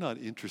said, I'm not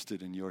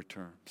interested in your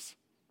terms.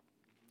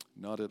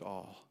 Not at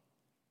all.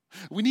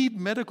 We need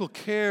medical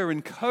care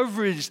and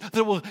coverage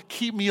that will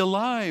keep me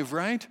alive,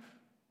 right?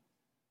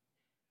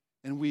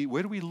 And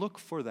where do we look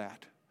for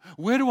that?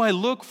 Where do I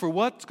look for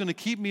what's going to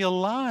keep me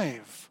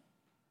alive?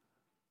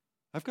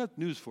 I've got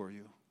news for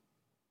you.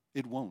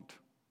 It won't.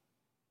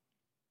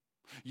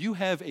 You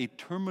have a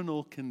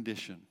terminal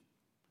condition.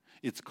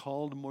 It's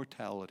called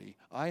mortality.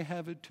 I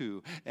have it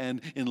too.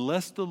 And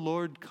unless the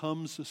Lord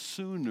comes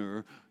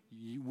sooner,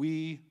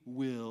 we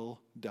will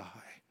die.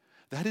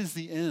 That is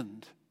the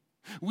end.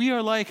 We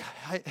are like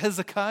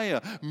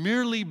Hezekiah,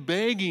 merely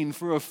begging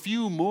for a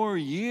few more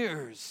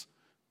years.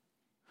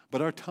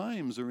 But our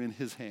times are in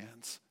his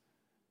hands.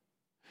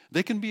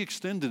 They can be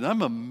extended.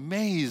 I'm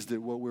amazed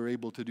at what we're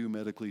able to do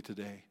medically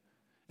today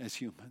as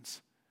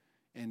humans.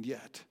 And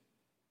yet,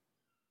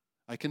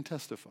 I can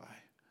testify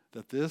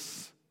that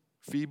this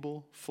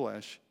feeble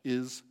flesh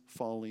is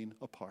falling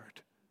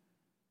apart.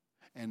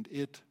 And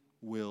it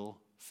will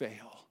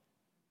fail.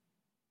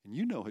 And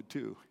you know it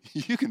too.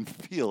 You can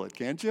feel it,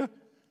 can't you?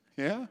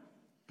 Yeah?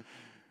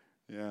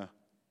 Yeah.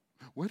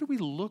 Where do we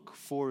look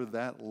for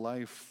that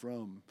life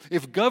from?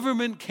 If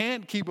government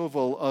can't keep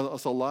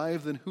us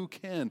alive, then who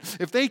can?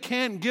 If they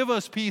can't give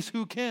us peace,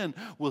 who can?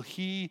 Well,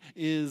 he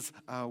is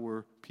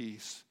our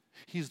peace.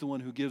 He's the one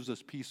who gives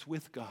us peace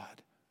with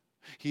God.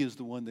 He is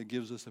the one that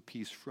gives us a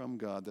peace from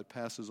God that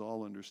passes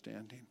all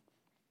understanding.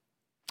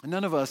 And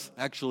none of us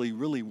actually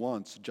really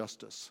wants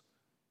justice.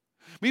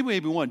 We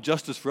maybe want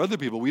justice for other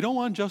people. We don't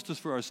want justice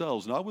for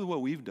ourselves, not with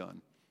what we've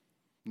done.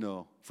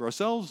 No. For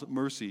ourselves,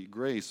 mercy,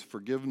 grace,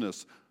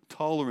 forgiveness,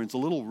 tolerance, a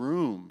little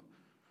room.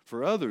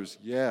 For others,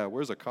 yeah,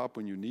 where's a cop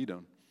when you need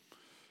him?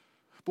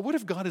 But what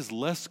if God is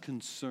less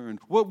concerned?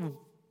 What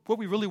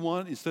we really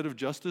want instead of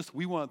justice,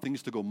 we want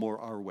things to go more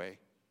our way.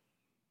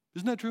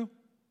 Isn't that true?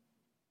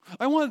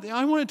 I want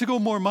it to go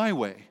more my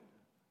way.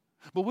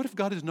 But what if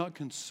God is not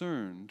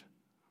concerned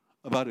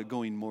about it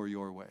going more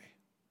your way?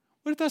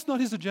 What if that's not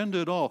his agenda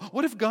at all?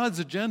 What if God's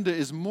agenda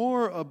is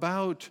more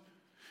about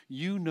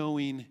you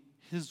knowing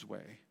his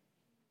way?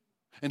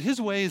 And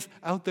his way is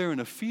out there in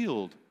a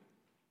field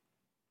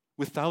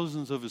with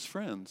thousands of his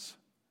friends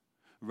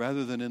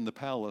rather than in the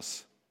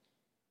palace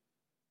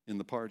in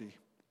the party.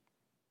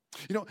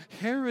 You know,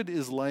 Herod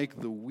is like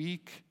the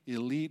weak,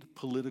 elite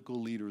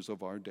political leaders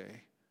of our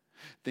day.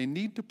 They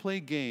need to play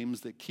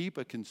games that keep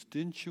a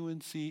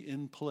constituency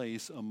in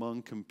place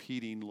among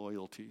competing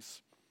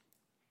loyalties.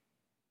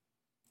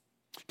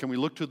 Can we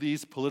look to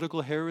these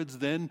political Herods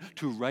then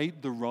to right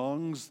the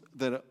wrongs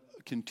that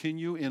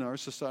continue in our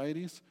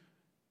societies?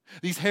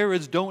 These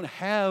Herods don't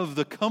have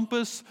the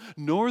compass,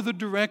 nor the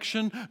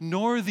direction,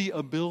 nor the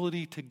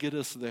ability to get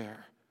us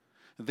there.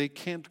 They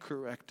can't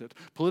correct it.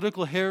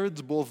 Political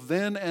Herods, both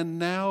then and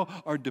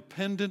now, are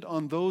dependent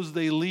on those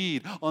they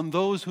lead, on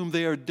those whom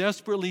they are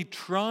desperately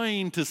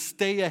trying to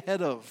stay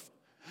ahead of.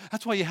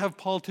 That's why you have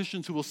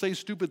politicians who will say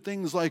stupid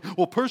things like,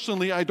 well,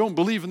 personally, I don't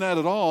believe in that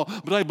at all,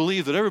 but I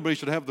believe that everybody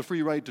should have the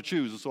free right to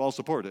choose, so I'll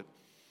support it.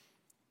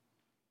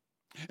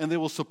 And they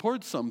will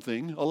support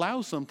something,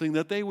 allow something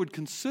that they would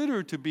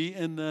consider to be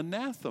an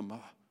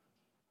anathema.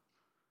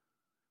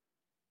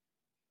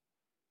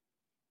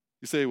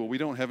 You say, well, we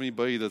don't have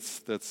anybody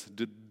that's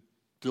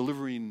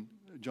delivering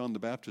John the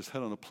Baptist's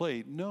head on a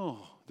plate. No,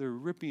 they're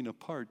ripping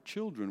apart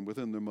children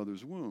within their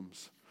mother's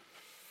wombs.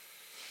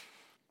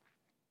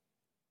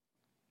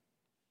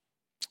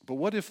 But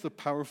what if the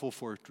powerful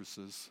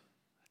fortresses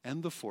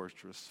and the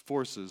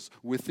forces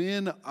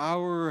within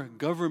our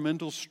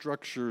governmental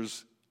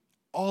structures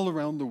all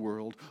around the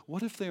world,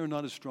 what if they are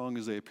not as strong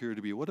as they appear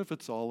to be? What if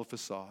it's all a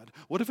facade?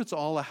 What if it's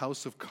all a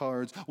house of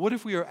cards? What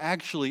if we are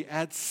actually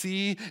at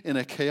sea in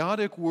a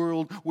chaotic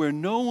world where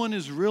no one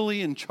is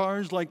really in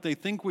charge like they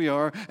think we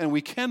are, and we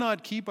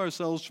cannot keep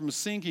ourselves from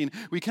sinking?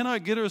 We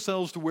cannot get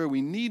ourselves to where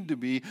we need to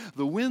be.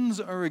 The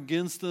winds are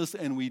against us,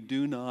 and we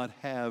do not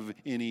have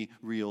any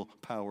real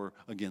power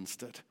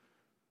against it.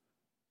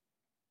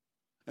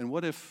 And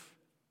what if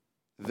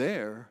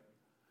there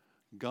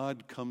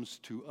God comes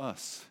to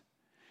us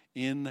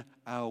in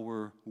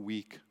our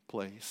weak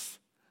place?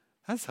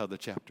 That's how the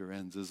chapter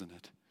ends, isn't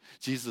it?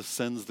 Jesus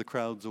sends the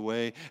crowds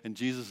away, and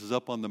Jesus is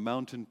up on the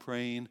mountain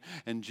praying,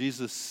 and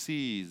Jesus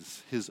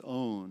sees his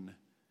own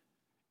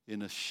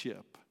in a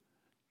ship,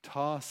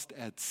 tossed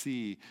at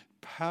sea,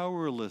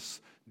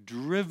 powerless,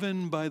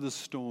 driven by the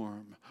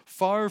storm,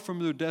 far from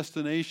their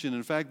destination.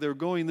 In fact, they're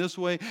going this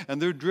way,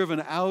 and they're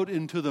driven out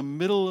into the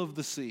middle of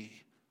the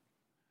sea.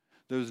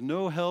 There's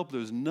no help.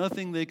 There's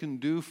nothing they can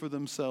do for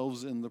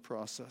themselves in the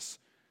process.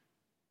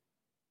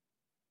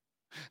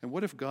 And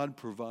what if God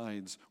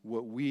provides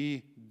what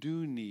we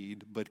do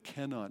need but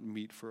cannot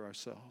meet for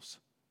ourselves?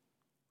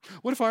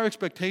 What if our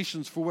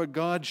expectations for what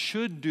God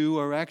should do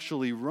are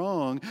actually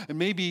wrong, and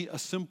maybe a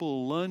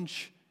simple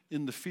lunch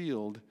in the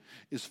field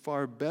is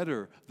far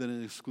better than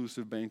an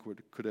exclusive banquet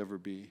could ever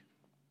be?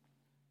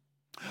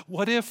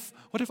 What if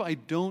I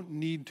don't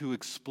need to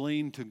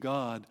explain to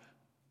God,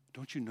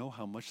 don't you know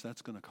how much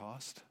that's going to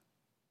cost?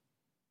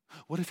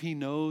 What if he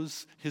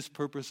knows his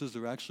purposes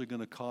are actually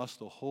going to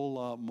cost a whole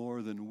lot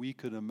more than we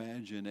could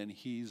imagine, and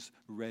he's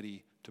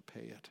ready to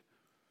pay it?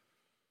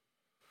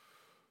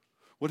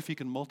 What if he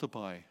can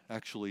multiply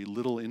actually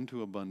little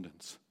into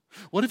abundance?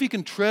 What if he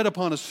can tread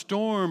upon a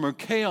storm or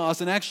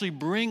chaos and actually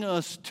bring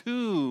us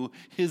to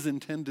his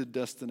intended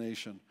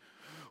destination?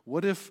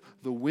 What if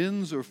the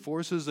winds or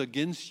forces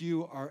against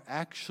you are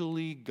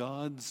actually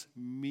God's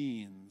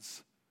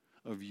means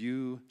of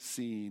you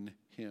seeing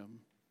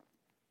him?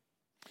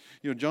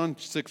 John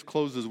 6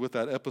 closes with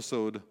that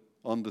episode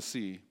on the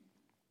sea.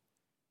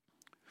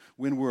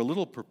 When we're a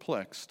little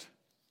perplexed,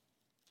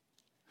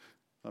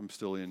 I'm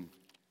still in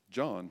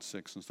John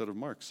 6 instead of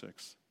Mark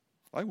 6.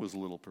 I was a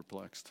little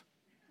perplexed.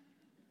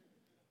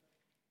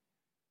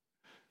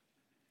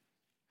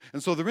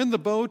 And so they're in the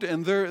boat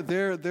and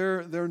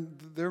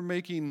they're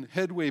making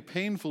headway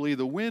painfully.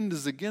 The wind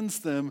is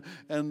against them,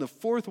 and the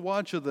fourth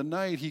watch of the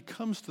night he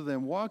comes to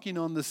them walking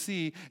on the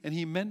sea, and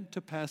he meant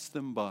to pass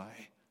them by.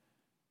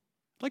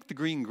 Like the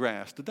green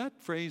grass. Did that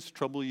phrase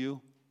trouble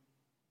you?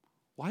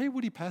 Why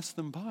would he pass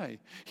them by?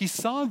 He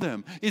saw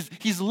them.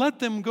 He's let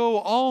them go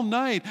all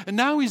night, and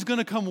now he's going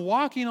to come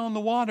walking on the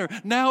water.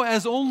 Now,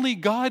 as only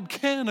God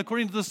can,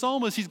 according to the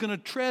psalmist, he's going to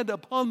tread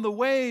upon the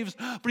waves,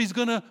 but he's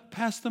going to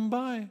pass them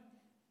by.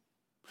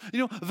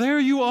 There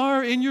you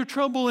are in your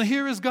trouble, and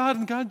here is God,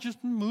 and God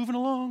just moving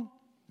along.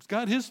 He's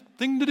got his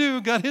thing to do,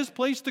 got his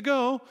place to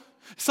go.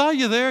 Saw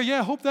you there,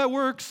 yeah, hope that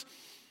works.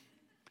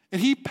 And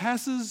he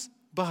passes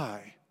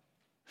by.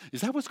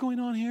 Is that what's going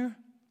on here?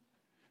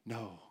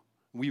 No.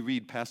 We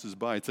read passes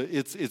by.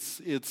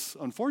 It's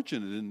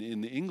unfortunate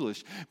in the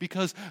English,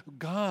 because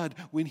God,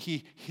 when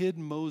he hid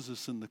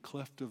Moses in the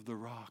cleft of the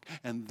rock,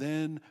 and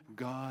then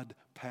God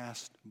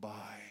passed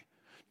by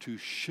to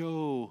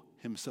show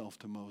himself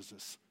to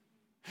Moses.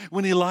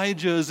 When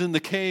Elijah is in the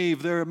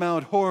cave there at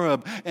Mount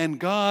Horeb, and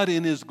God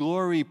in his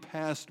glory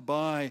passed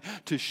by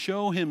to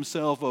show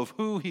himself of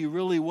who he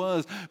really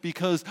was,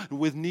 because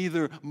with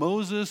neither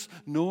Moses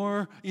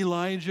nor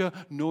Elijah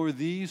nor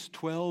these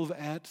 12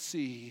 at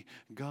sea,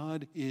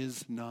 God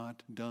is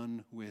not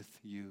done with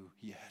you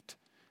yet.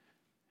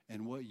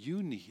 And what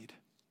you need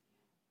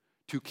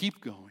to keep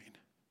going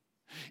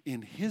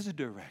in his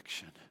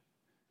direction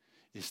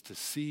is to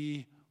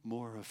see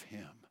more of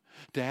him.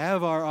 To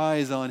have our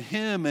eyes on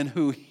him and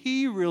who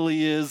he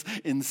really is,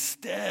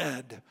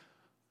 instead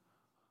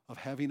of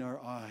having our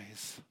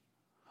eyes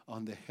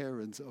on the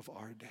Herods of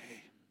our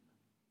day.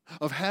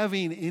 Of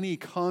having any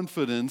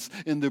confidence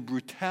in the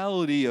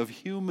brutality of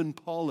human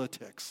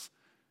politics,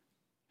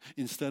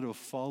 instead of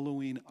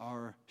following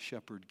our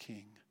shepherd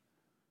king,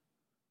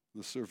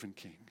 the servant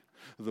king,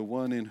 the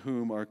one in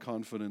whom our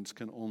confidence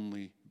can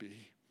only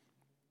be.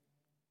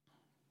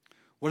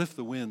 What if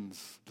the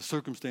winds, the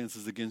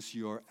circumstances against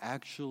you are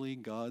actually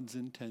God's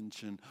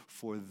intention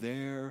for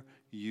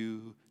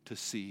you to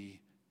see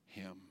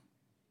him?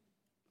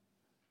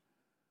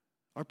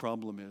 Our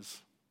problem is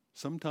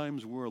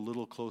sometimes we're a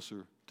little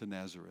closer to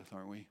Nazareth,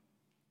 aren't we?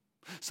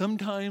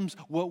 Sometimes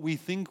what we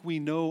think we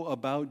know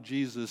about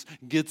Jesus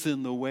gets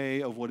in the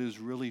way of what is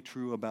really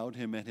true about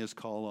him and his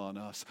call on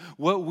us.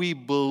 What we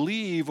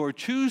believe or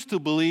choose to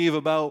believe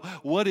about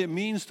what it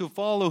means to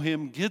follow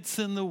him gets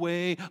in the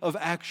way of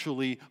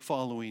actually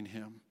following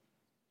him,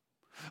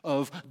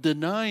 of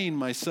denying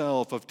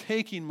myself, of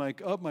taking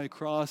up my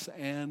cross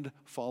and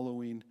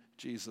following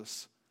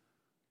Jesus.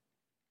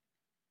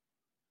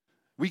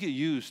 We get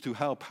used to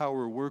how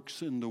power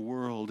works in the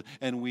world,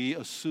 and we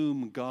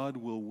assume God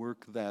will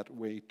work that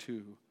way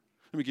too.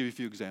 Let me give you a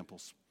few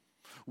examples.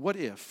 What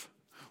do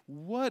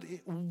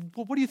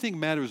you think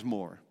matters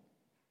more?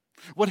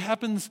 What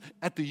happens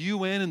at the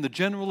UN and the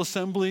General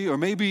Assembly, or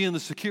maybe in the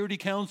Security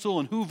Council,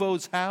 and who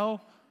votes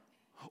how?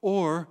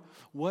 Or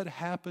what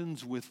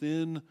happens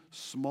within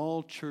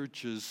small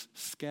churches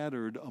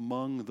scattered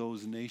among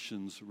those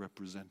nations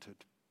represented?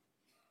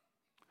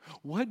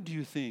 What do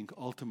you think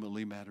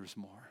ultimately matters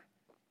more?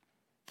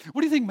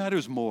 What do you think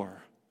matters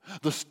more?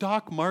 The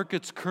stock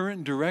market's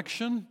current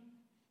direction?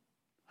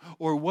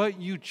 Or what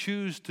you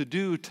choose to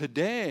do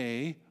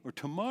today or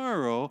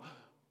tomorrow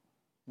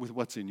with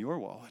what's in your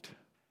wallet?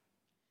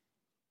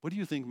 What do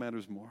you think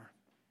matters more?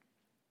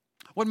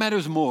 What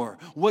matters more?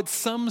 What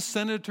some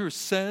senator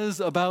says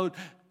about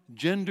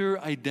gender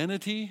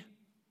identity?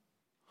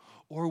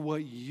 Or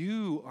what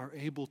you are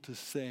able to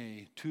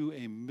say to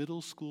a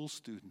middle school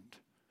student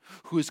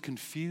who is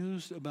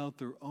confused about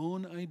their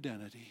own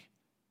identity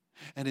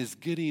and is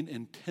getting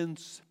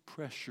intense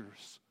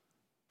pressures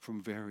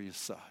from various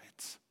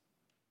sides?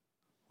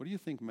 What do you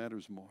think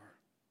matters more?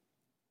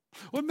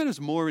 What matters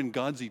more in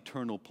God's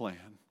eternal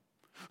plan?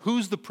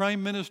 Who's the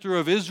prime minister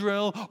of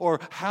Israel, or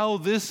how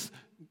this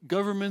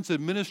government's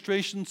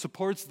administration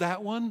supports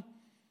that one?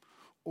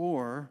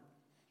 Or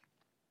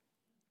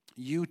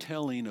you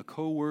telling a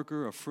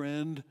coworker, a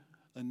friend,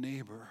 a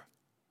neighbor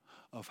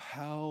of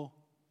how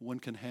one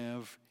can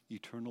have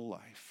eternal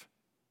life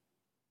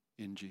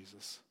in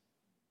Jesus?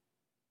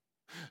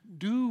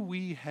 Do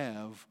we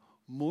have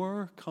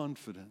more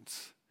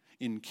confidence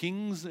in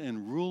kings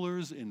and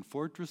rulers in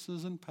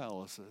fortresses and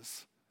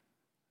palaces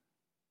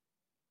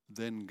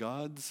than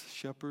God's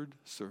shepherd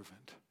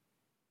servant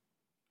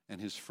and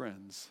his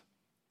friends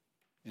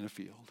in a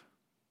field?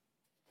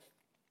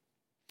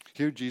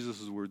 Hear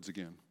Jesus' words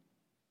again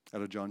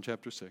out of John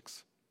chapter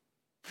 6.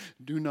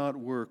 Do not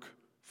work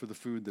for the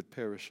food that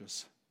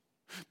perishes,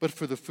 but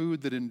for the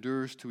food that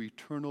endures to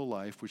eternal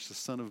life, which the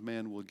Son of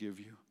Man will give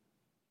you.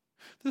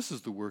 This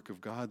is the work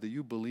of God, that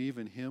you believe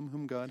in him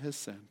whom God has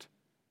sent.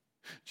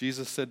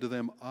 Jesus said to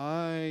them,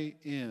 I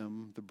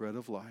am the bread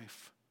of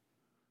life.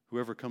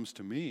 Whoever comes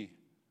to me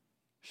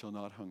shall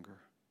not hunger.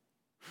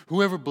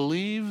 Whoever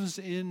believes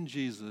in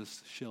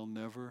Jesus shall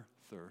never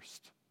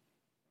thirst.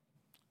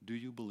 Do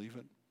you believe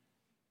it?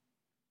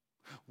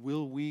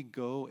 Will we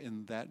go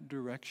in that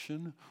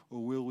direction, or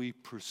will we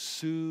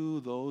pursue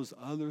those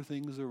other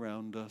things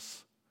around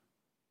us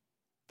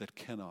that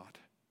cannot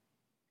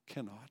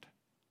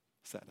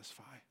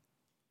satisfy?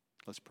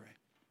 Let's pray.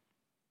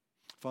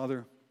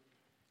 Father,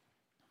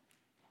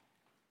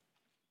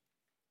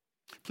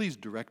 please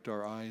direct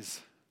our eyes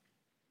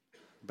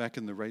back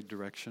in the right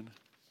direction.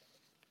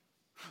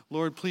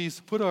 Lord, please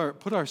put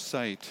our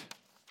sight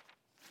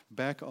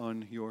back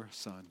on your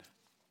Son.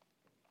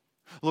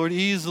 Lord,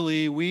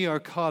 easily we are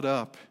caught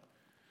up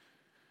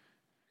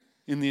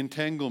in the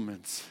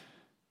entanglements,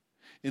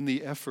 in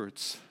the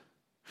efforts,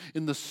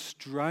 in the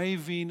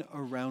striving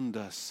around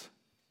us.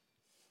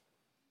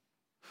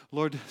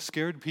 Lord,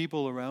 scared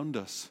people around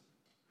us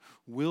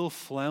will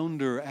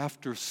flounder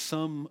after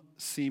some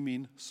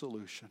seeming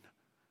solution.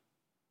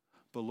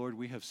 But Lord,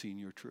 we have seen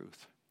your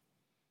truth.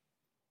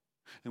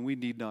 And we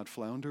need not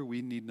flounder,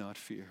 we need not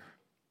fear.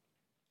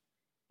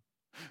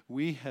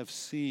 We have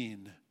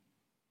seen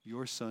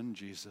your Son,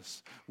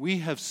 Jesus. We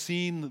have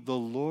seen the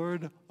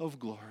Lord of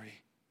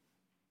glory,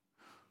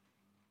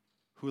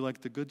 who,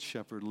 like the good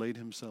shepherd, laid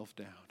himself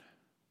down.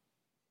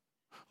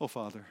 Oh,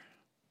 Father,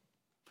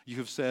 you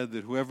have said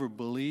that whoever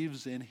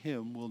believes in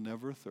him will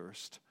never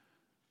thirst.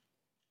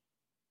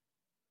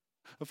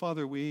 Oh,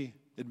 Father, we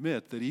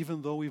admit that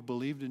even though we've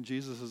believed in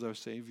Jesus as our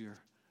Savior,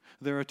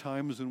 there are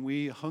times when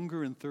we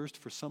hunger and thirst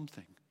for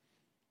something.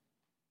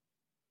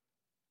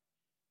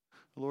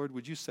 Lord,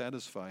 would you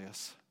satisfy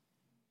us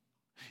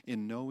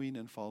in knowing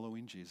and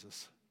following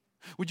Jesus?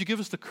 Would you give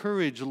us the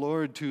courage,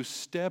 Lord, to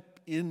step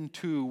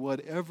into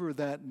whatever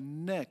that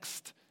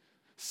next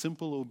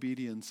simple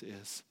obedience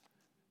is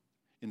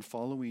in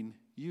following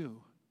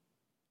you,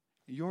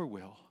 your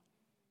will.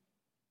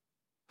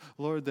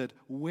 Lord, that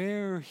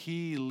where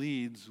he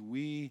leads,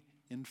 we,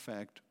 in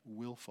fact,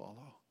 will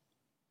follow.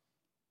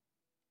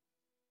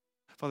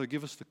 Father,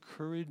 give us the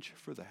courage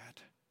for that.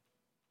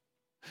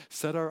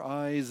 Set our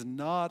eyes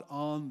not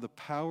on the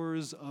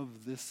powers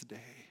of this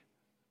day,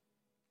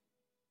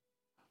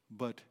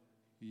 but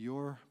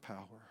your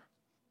power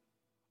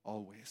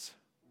always.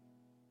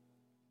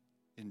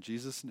 In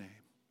Jesus' name,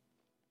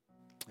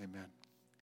 amen.